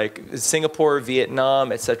it's like Singapore,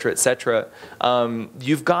 Vietnam, et cetera,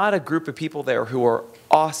 you've got a group of people there who are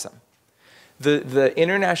awesome. The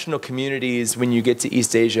international communities, when you get to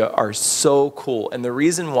East Asia, are so cool. And the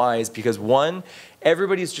reason why is because, one,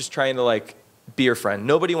 everybody's just trying to be your friend.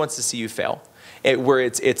 Nobody wants to see you fail. Where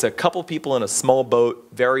it's a couple people in a small boat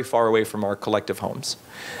very far away from our collective homes.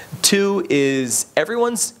 Two is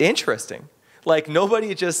everyone's interesting. Like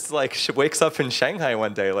nobody just wakes up in Shanghai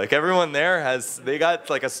one day. Like everyone there they got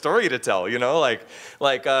a story to tell, like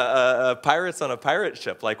pirates on a pirate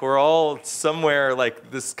ship. Like we're all somewhere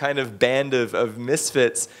this kind of band of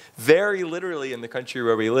misfits, very literally in the country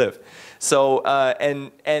where we live. So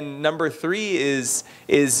and number three is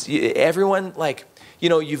everyone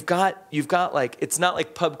you've got it's not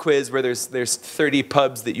like pub quiz where there's 30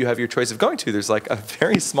 pubs that you have your choice of going to. There's a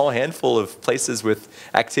very small handful of places with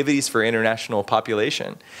activities for international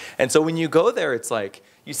population. And so when you go there, it's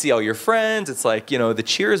you see all your friends. It's the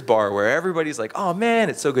Cheers bar where everybody's like, oh man,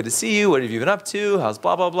 it's so good to see you. What have you been up to? How's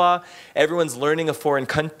blah, blah, blah. Everyone's learning a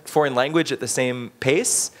foreign language at the same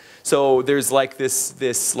pace. So there's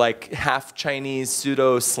this half Chinese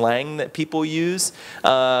pseudo slang that people use,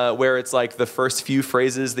 where it's the first few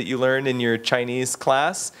phrases that you learn in your Chinese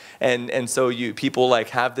class, and so people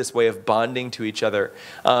have this way of bonding to each other,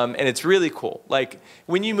 and it's really cool.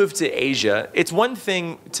 When you move to Asia, it's one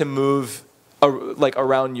thing to move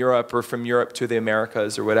around Europe or from Europe to the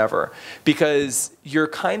Americas or whatever, because you're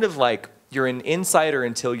kind of you're an insider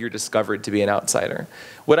until you're discovered to be an outsider.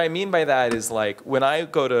 What I mean by that is when I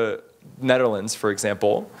go to Netherlands, for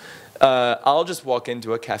example, I'll just walk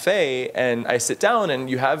into a cafe and I sit down and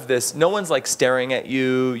you have this, no one's staring at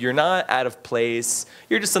you, you're not out of place,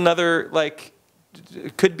 you're just another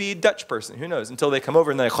could be Dutch person, who knows, until they come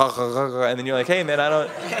over and they're and then you're like, hey man, I don't...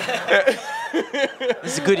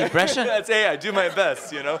 It's a good impression. Hey, I do my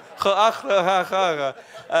best, and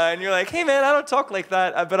you're like, hey man, I don't talk like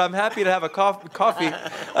that, but I'm happy to have a coffee.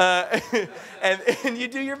 And you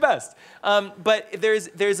do your best. But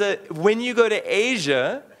when you go to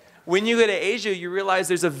Asia, you realize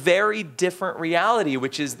there's a very different reality,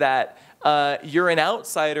 which is that you're an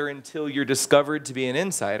outsider until you're discovered to be an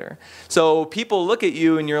insider. So people look at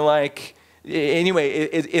you and you're like, anyway,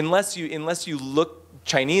 unless you look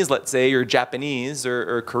Chinese, let's say, or Japanese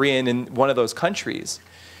or Korean in one of those countries,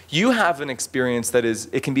 you have an experience that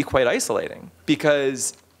it can be quite isolating,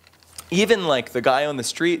 because even like the guy on the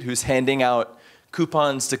street who's handing out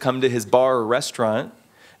coupons to come to his bar or restaurant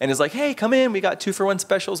and is like, hey, come in, we got 2-for-1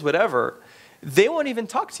 specials, whatever, they won't even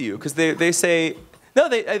talk to you, because they say, no,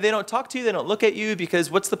 they don't talk to you, they don't look at you,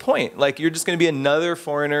 because what's the point? Like, you're just going to be another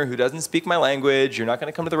foreigner who doesn't speak my language, you're not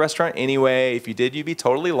going to come to the restaurant anyway, if you did, you'd be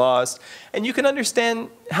totally lost. And you can understand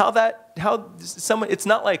it's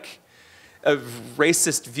not like a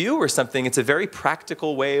racist view or something, it's a very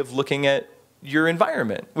practical way of looking at your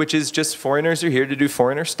environment, which is just foreigners are here to do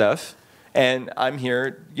foreigner stuff, and I'm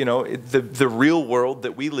here, the real world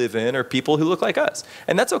that we live in are people who look like us,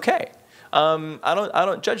 and that's okay. I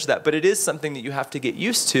don't judge that, but it is something that you have to get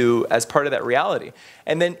used to as part of that reality.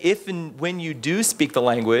 And then if and when you do speak the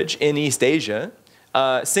language in East Asia,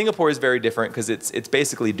 Singapore is very different, because it's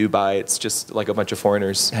basically Dubai. It's just like a bunch of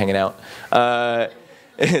foreigners hanging out.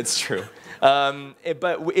 It's true.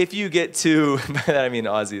 But if you get to, by that I mean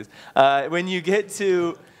Aussies, when you get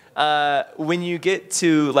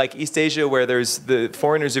to like East Asia, where the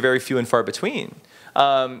foreigners are very few and far between.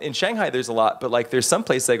 In Shanghai, there's a lot, but like there's some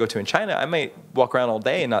places I go to in China, I might walk around all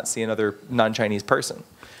day and not see another non-Chinese person.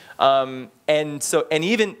 And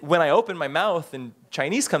even when I open my mouth and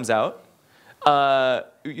Chinese comes out,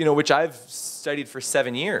 which I've studied for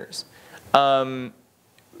 7 years,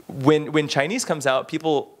 when Chinese comes out,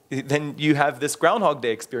 then you have this Groundhog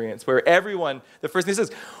Day experience where everyone, the first thing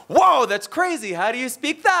says, whoa, that's crazy, how do you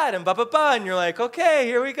speak that? And and you're like, okay,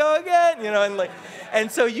 here we go again,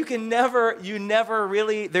 and so you never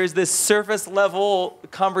really, there's this surface level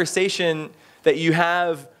conversation that you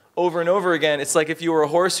have over and over again. It's like if you were a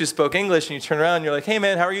horse who spoke English and you turn around and you're like, hey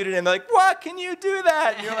man, how are you today? And they're like, what, can you do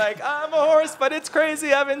that? And you're like, I'm a horse, but it's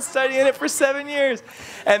crazy, I've been studying it for 7 years.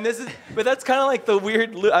 And but that's kind of like the weird,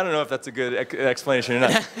 I don't know if that's a good explanation or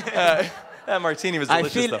not. That martini was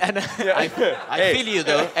delicious, though. I feel you,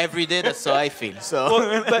 though. Every day, that's how I feel. So.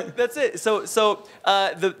 Well, but that's it. So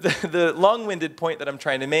the long-winded point that I'm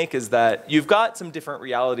trying to make is that you've got some different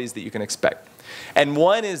realities that you can expect. And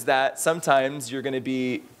one is that sometimes you're going to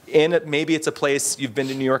be maybe it's a place, you've been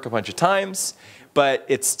to New York a bunch of times, but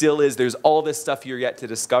it still is, there's all this stuff you're yet to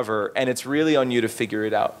discover, and it's really on you to figure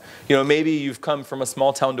it out. Maybe you've come from a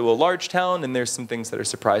small town to a large town, and there's some things that are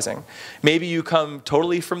surprising. Maybe you come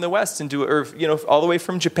totally from the West or all the way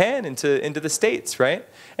from Japan into the States, right?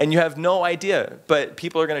 And you have no idea, but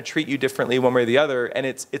people are going to treat you differently one way or the other, and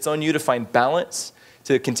it's on you to find balance,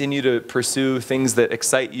 to continue to pursue things that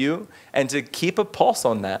excite you, and to keep a pulse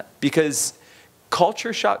on that, because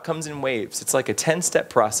culture shock comes in waves. It's like a 10-step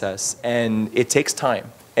process, and it takes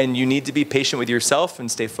time. And you need to be patient with yourself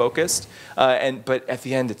and stay focused. But at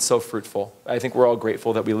the end, it's so fruitful. I think we're all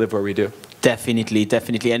grateful that we live where we do. Definitely,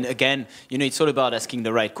 definitely. And again, it's all about asking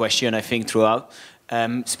the right question, I think, throughout.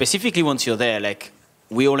 Specifically once you're there, like,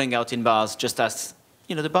 we all hang out in bars, just ask,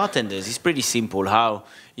 the bartenders. It's pretty simple. How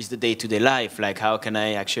is the day-to-day life? Like, how can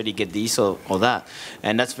I actually get this or that?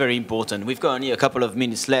 And that's very important. We've got only a couple of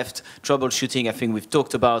minutes left. Troubleshooting, I think we've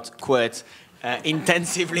talked about quite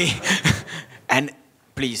intensively. And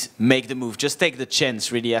please, make the move. Just take the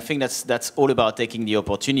chance, really. I think that's all about taking the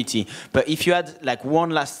opportunity. But if you had, like, one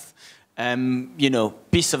last,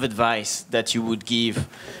 piece of advice that you would give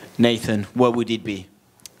Nathan, what would it be?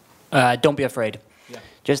 Don't be afraid. Yeah.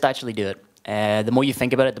 Just actually do it. The more you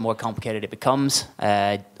think about it, the more complicated it becomes.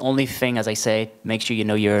 Only thing, as I say, make sure you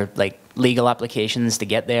know your legal applications to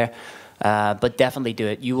get there. But definitely do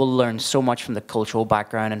it. You will learn so much from the cultural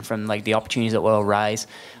background and from the opportunities that will arise,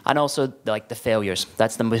 and also the failures.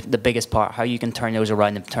 That's the biggest part. How you can turn those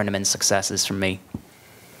around and turn them into successes from me.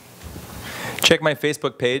 Check my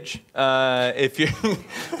Facebook page. If you,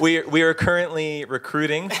 we are currently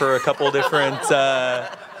recruiting for a couple different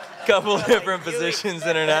positions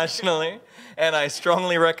internationally, and I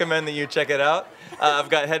strongly recommend that you check it out. I've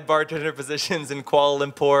got head bartender positions in Kuala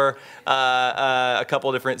Lumpur, a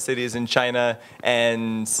couple different cities in China,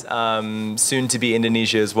 and soon to be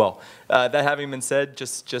Indonesia as well. That having been said,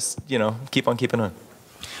 just keep on keeping on.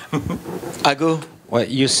 Agu? Well,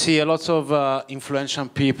 you see a lot of influential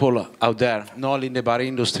people out there, not only in the bar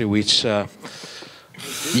industry, which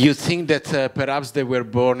you think that perhaps they were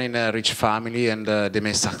born in a rich family and they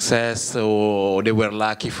made success, or they were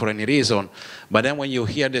lucky for any reason. But then when you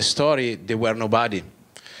hear the story, they were nobody.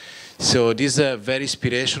 So this is very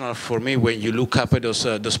inspirational for me when you look up at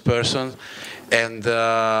those persons and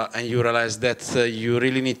you realize that you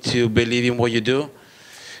really need to believe in what you do.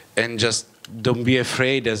 and just don't be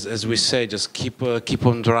afraid, as we say, just keep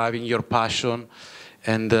on driving your passion,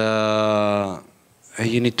 and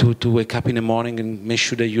you need to wake up in the morning and make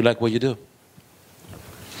sure that you like what you do.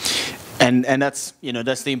 And that's, you know,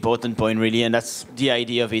 that's the important point, really, and that's the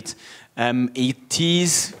idea of it. It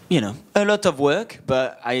is, you know, a lot of work,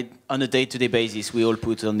 but on a day-to-day basis, we all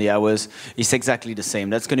put on the hours. It's exactly the same.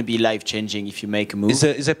 That's going to be life-changing if you make a move.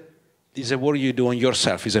 It's a work you do on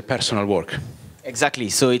yourself. It's a personal work. Exactly.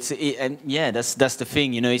 So and yeah, that's the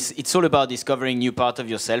thing. You know, it's all about discovering new part of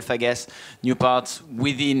yourself, I guess, new parts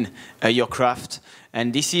within your craft,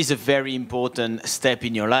 and this is a very important step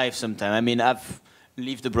in your life. Sometimes, I mean, I've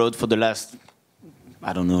lived abroad for the last,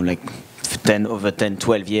 I don't know, like 10,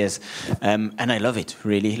 12 years, and I love it,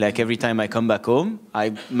 really. Like, every time I come back home,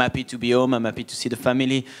 I'm happy to be home, I'm happy to see the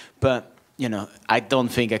family, but, you know, I don't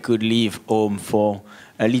think I could leave home for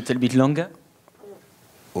a little bit longer.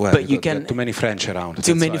 Well, but you can... Too many French around.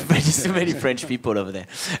 Too many French people over there.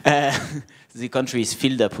 The country is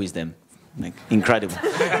filled up with them. Like, incredible.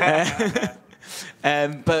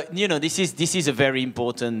 But you know, this is a very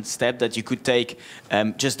important step that you could take.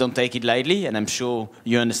 Just don't take it lightly, and I'm sure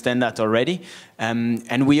you understand that already.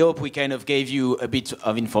 And we hope we kind of gave you a bit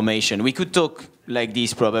of information. We could talk like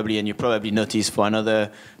this probably, and you probably notice, for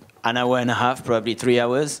another an hour and a half, probably 3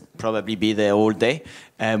 hours, probably be there all day,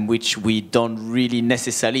 which we don't really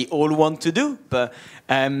necessarily all want to do. But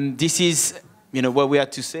this is, you know, what we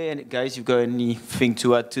had to say. And guys, you got anything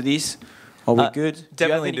to add to this? Are we good?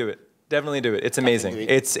 Definitely do it. Definitely do it. It's amazing.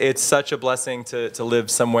 It's such a blessing to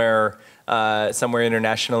live somewhere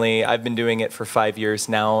internationally. I've been doing it for 5 years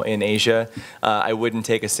now in Asia. I wouldn't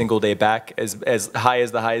take a single day back. As high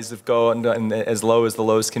as the highs have gone and as low as the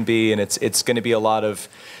lows can be, and it's going to be a lot of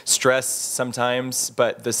stress sometimes,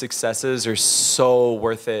 but the successes are so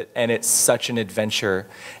worth it, and it's such an adventure.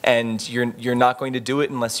 And you're not going to do it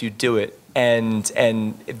unless you do it. And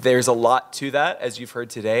there's a lot to that, as you've heard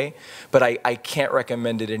today, but I can't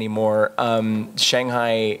recommend it anymore.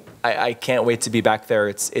 Shanghai, I can't wait to be back there.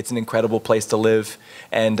 It's an incredible place to live,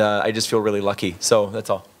 and I just feel really lucky. So that's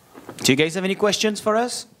all. Do you guys have any questions for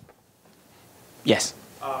us? Yes.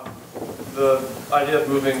 The idea of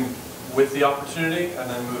moving with the opportunity and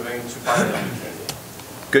then moving to find the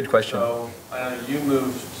opportunity. Good question. So I know you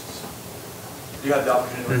had the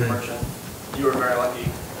opportunity with merchant. You were very lucky.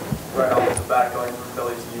 Right off the bat, going from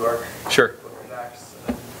Philly to New York. Sure. With Next,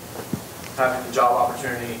 and then having the job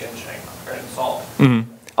opportunity in Shanghai or in Seoul. Mm-hmm.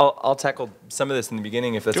 I'll tackle some of this in the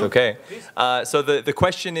beginning, if that's okay. So the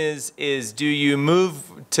question is do you move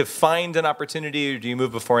to find an opportunity, or do you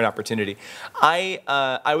move before an opportunity?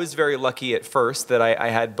 I was very lucky at first that I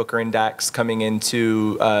had Booker and Dax coming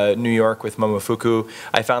into New York with Momofuku.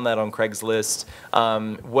 I found that on Craigslist.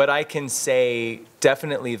 What I can say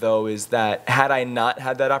definitely, though, is that had I not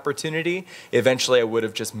had that opportunity, eventually I would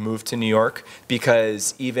have just moved to New York,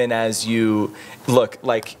 because even as you look,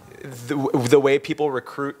 like, the way people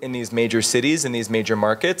recruit in these major cities, in these major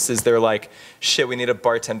markets, is they're like, shit, we need a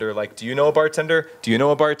bartender. Like, do you know a bartender? Do you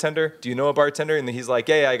know a bartender? Do you know a bartender? And then he's like,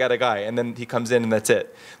 yeah, I got a guy. And then he comes in and that's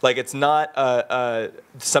it. Like, it's not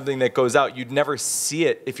something that goes out. You'd never see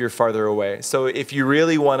it if you're farther away. So if you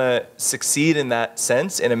really want to succeed in that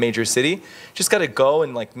sense in a major city, just got to go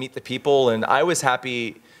and like meet the people. And I was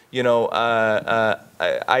happy. You know, I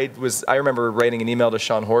remember writing an email to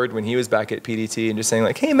Sean Horde when he was back at PDT and just saying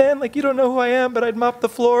like, hey man, like, you don't know who I am, but I'd mop the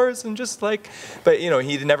floors and just like, but you know,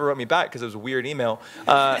 he never wrote me back because it was a weird email.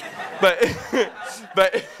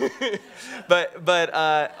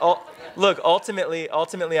 Look, ultimately,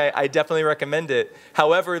 I definitely recommend it.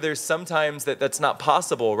 However, there's sometimes that's not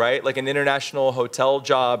possible, right? Like an international hotel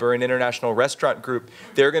job or an international restaurant group,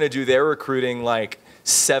 they're going to do their recruiting like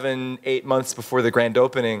 7-8 months before the grand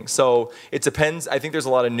opening. So it depends. I think there's a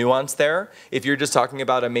lot of nuance there. If you're just talking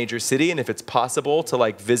about a major city and if it's possible to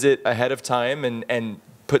like visit ahead of time and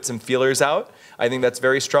put some feelers out, I think that's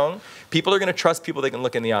very strong. People are going to trust people they can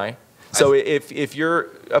look in the eye. So if you're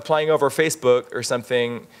applying over Facebook or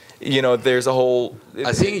something, you know, there's a whole...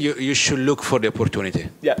 I think you should look for the opportunity.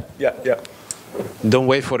 Yeah. Don't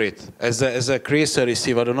wait for it. As a Chris, I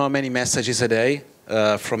receive, I don't know, many messages a day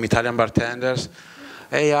from Italian bartenders.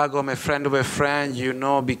 Hey, Iago, I'm a friend of a friend, you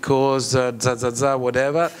know, because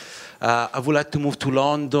whatever. I would like to move to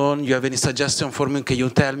London. You have any suggestion for me? Can you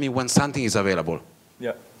tell me when something is available?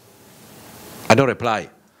 Yeah. I don't reply,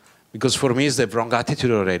 because for me it's the wrong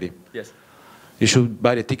attitude already. Yes. You should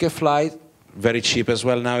buy the ticket flight, very cheap as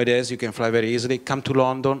well nowadays. You can fly very easily. Come to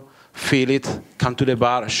London, feel it, come to the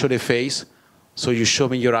bar, show the face. So you show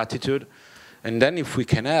me your attitude. And then if we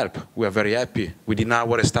can help, we are very happy within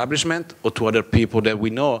our establishment or to other people that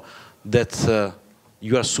we know that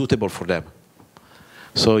you are suitable for them.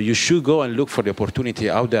 So you should go and look for the opportunity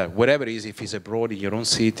out there, wherever it is, if it's abroad, in your own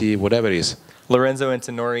city, whatever it is. Lorenzo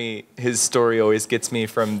Antinori, his story always gets me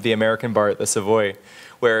from the American bar at the Savoy,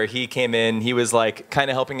 where he came in, he was like kind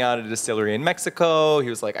of helping out at a distillery in Mexico. He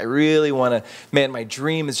was like, I really want to, man, my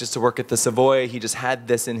dream is just to work at the Savoy. He just had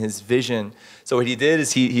this in his vision. So what he did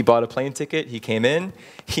is he bought a plane ticket, he came in,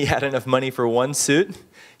 he had enough money for one suit.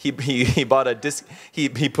 He bought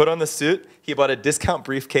he put on the suit, he bought a discount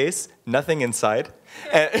briefcase, nothing inside.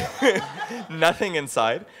 And nothing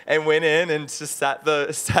inside, and went in and just sat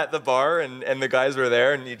the bar, and the guys were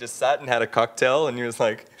there, and he just sat and had a cocktail, and he was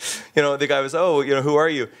like, you know, the guy was, oh, you know, who are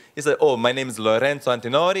you? He's like, oh, my name is Lorenzo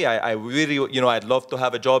Antinori. I really, you know, I'd love to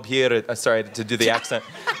have a job here. Sorry to do the accent.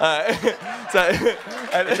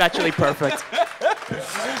 It's actually perfect.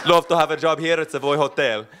 Love to have a job here at Savoy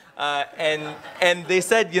Hotel. And they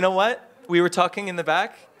said, you know what? We were talking in the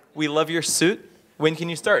back. We love your suit. When can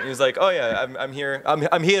you start? And he was like, oh yeah, I'm here.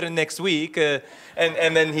 I'm here next week. And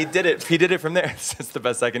then he did it. He did it from there. It's the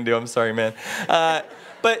best I can do. I'm sorry, man.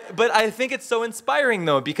 But I think it's so inspiring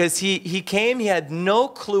though, because he came. He had no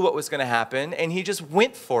clue what was going to happen, and he just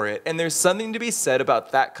went for it. And there's something to be said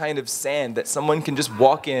about that kind of sand, that someone can just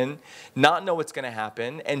walk in, not know what's going to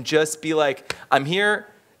happen, and just be like, I'm here.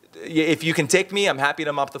 If you can take me, I'm happy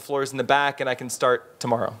to mop the floors in the back, and I can start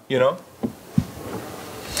tomorrow. You know.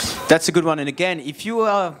 That's a good one. And again, if you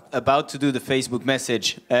are about to do the Facebook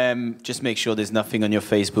message, just make sure there's nothing on your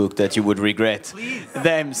Facebook that you would regret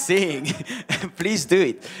them seeing. Please do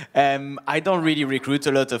it. I don't really recruit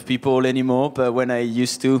a lot of people anymore, but when I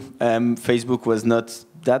used to, Facebook was not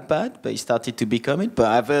that bad, but it started to become it. But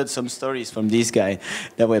I've heard some stories from this guy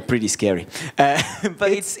that were pretty scary.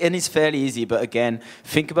 But it's fairly easy. But again,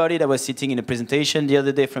 think about it. I was sitting in a presentation the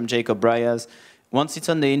other day from Jacob Breyers. Once it's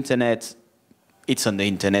on the internet, it's on the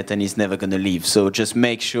internet and it's never going to leave. So just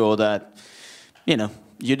make sure that, you know,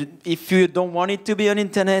 if you don't want it to be on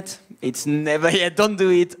internet, it's never, don't do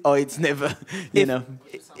it, or it's never, you know.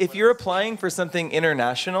 If you're applying for something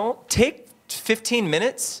international, take 15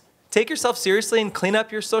 minutes, take yourself seriously and clean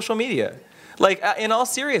up your social media. Like, in all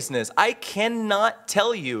seriousness, I cannot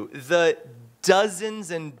tell you the dozens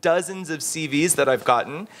and dozens of CVs that I've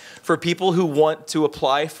gotten for people who want to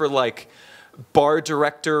apply for, like, bar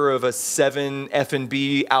director of a 7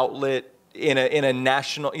 F&B outlet in a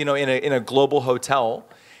national, you know, in a global hotel,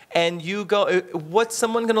 and you go, what's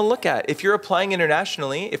someone going to look at? If you're applying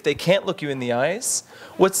internationally, if they can't look you in the eyes,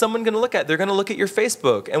 what's someone going to look at? They're going to look at your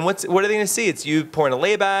Facebook, and what are they going to see? It's you pouring a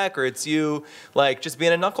layback, or it's you like just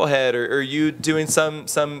being a knucklehead, or you doing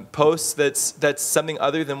some posts that's something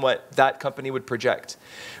other than what that company would project.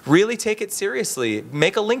 Really take it seriously.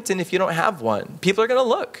 Make a LinkedIn if you don't have one. People are going to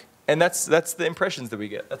look. And that's the impressions that we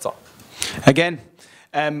get. That's all. Again,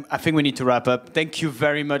 I think we need to wrap up. Thank you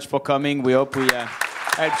very much for coming. We hope we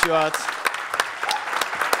helped you out.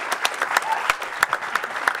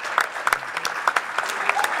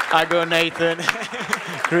 I go Nathan.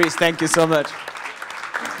 Chris, thank you so much.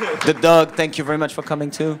 The dog, thank you very much for coming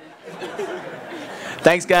too.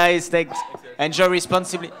 Thanks, guys. Thanks. Enjoy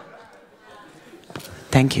responsibly.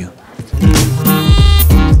 Thank you.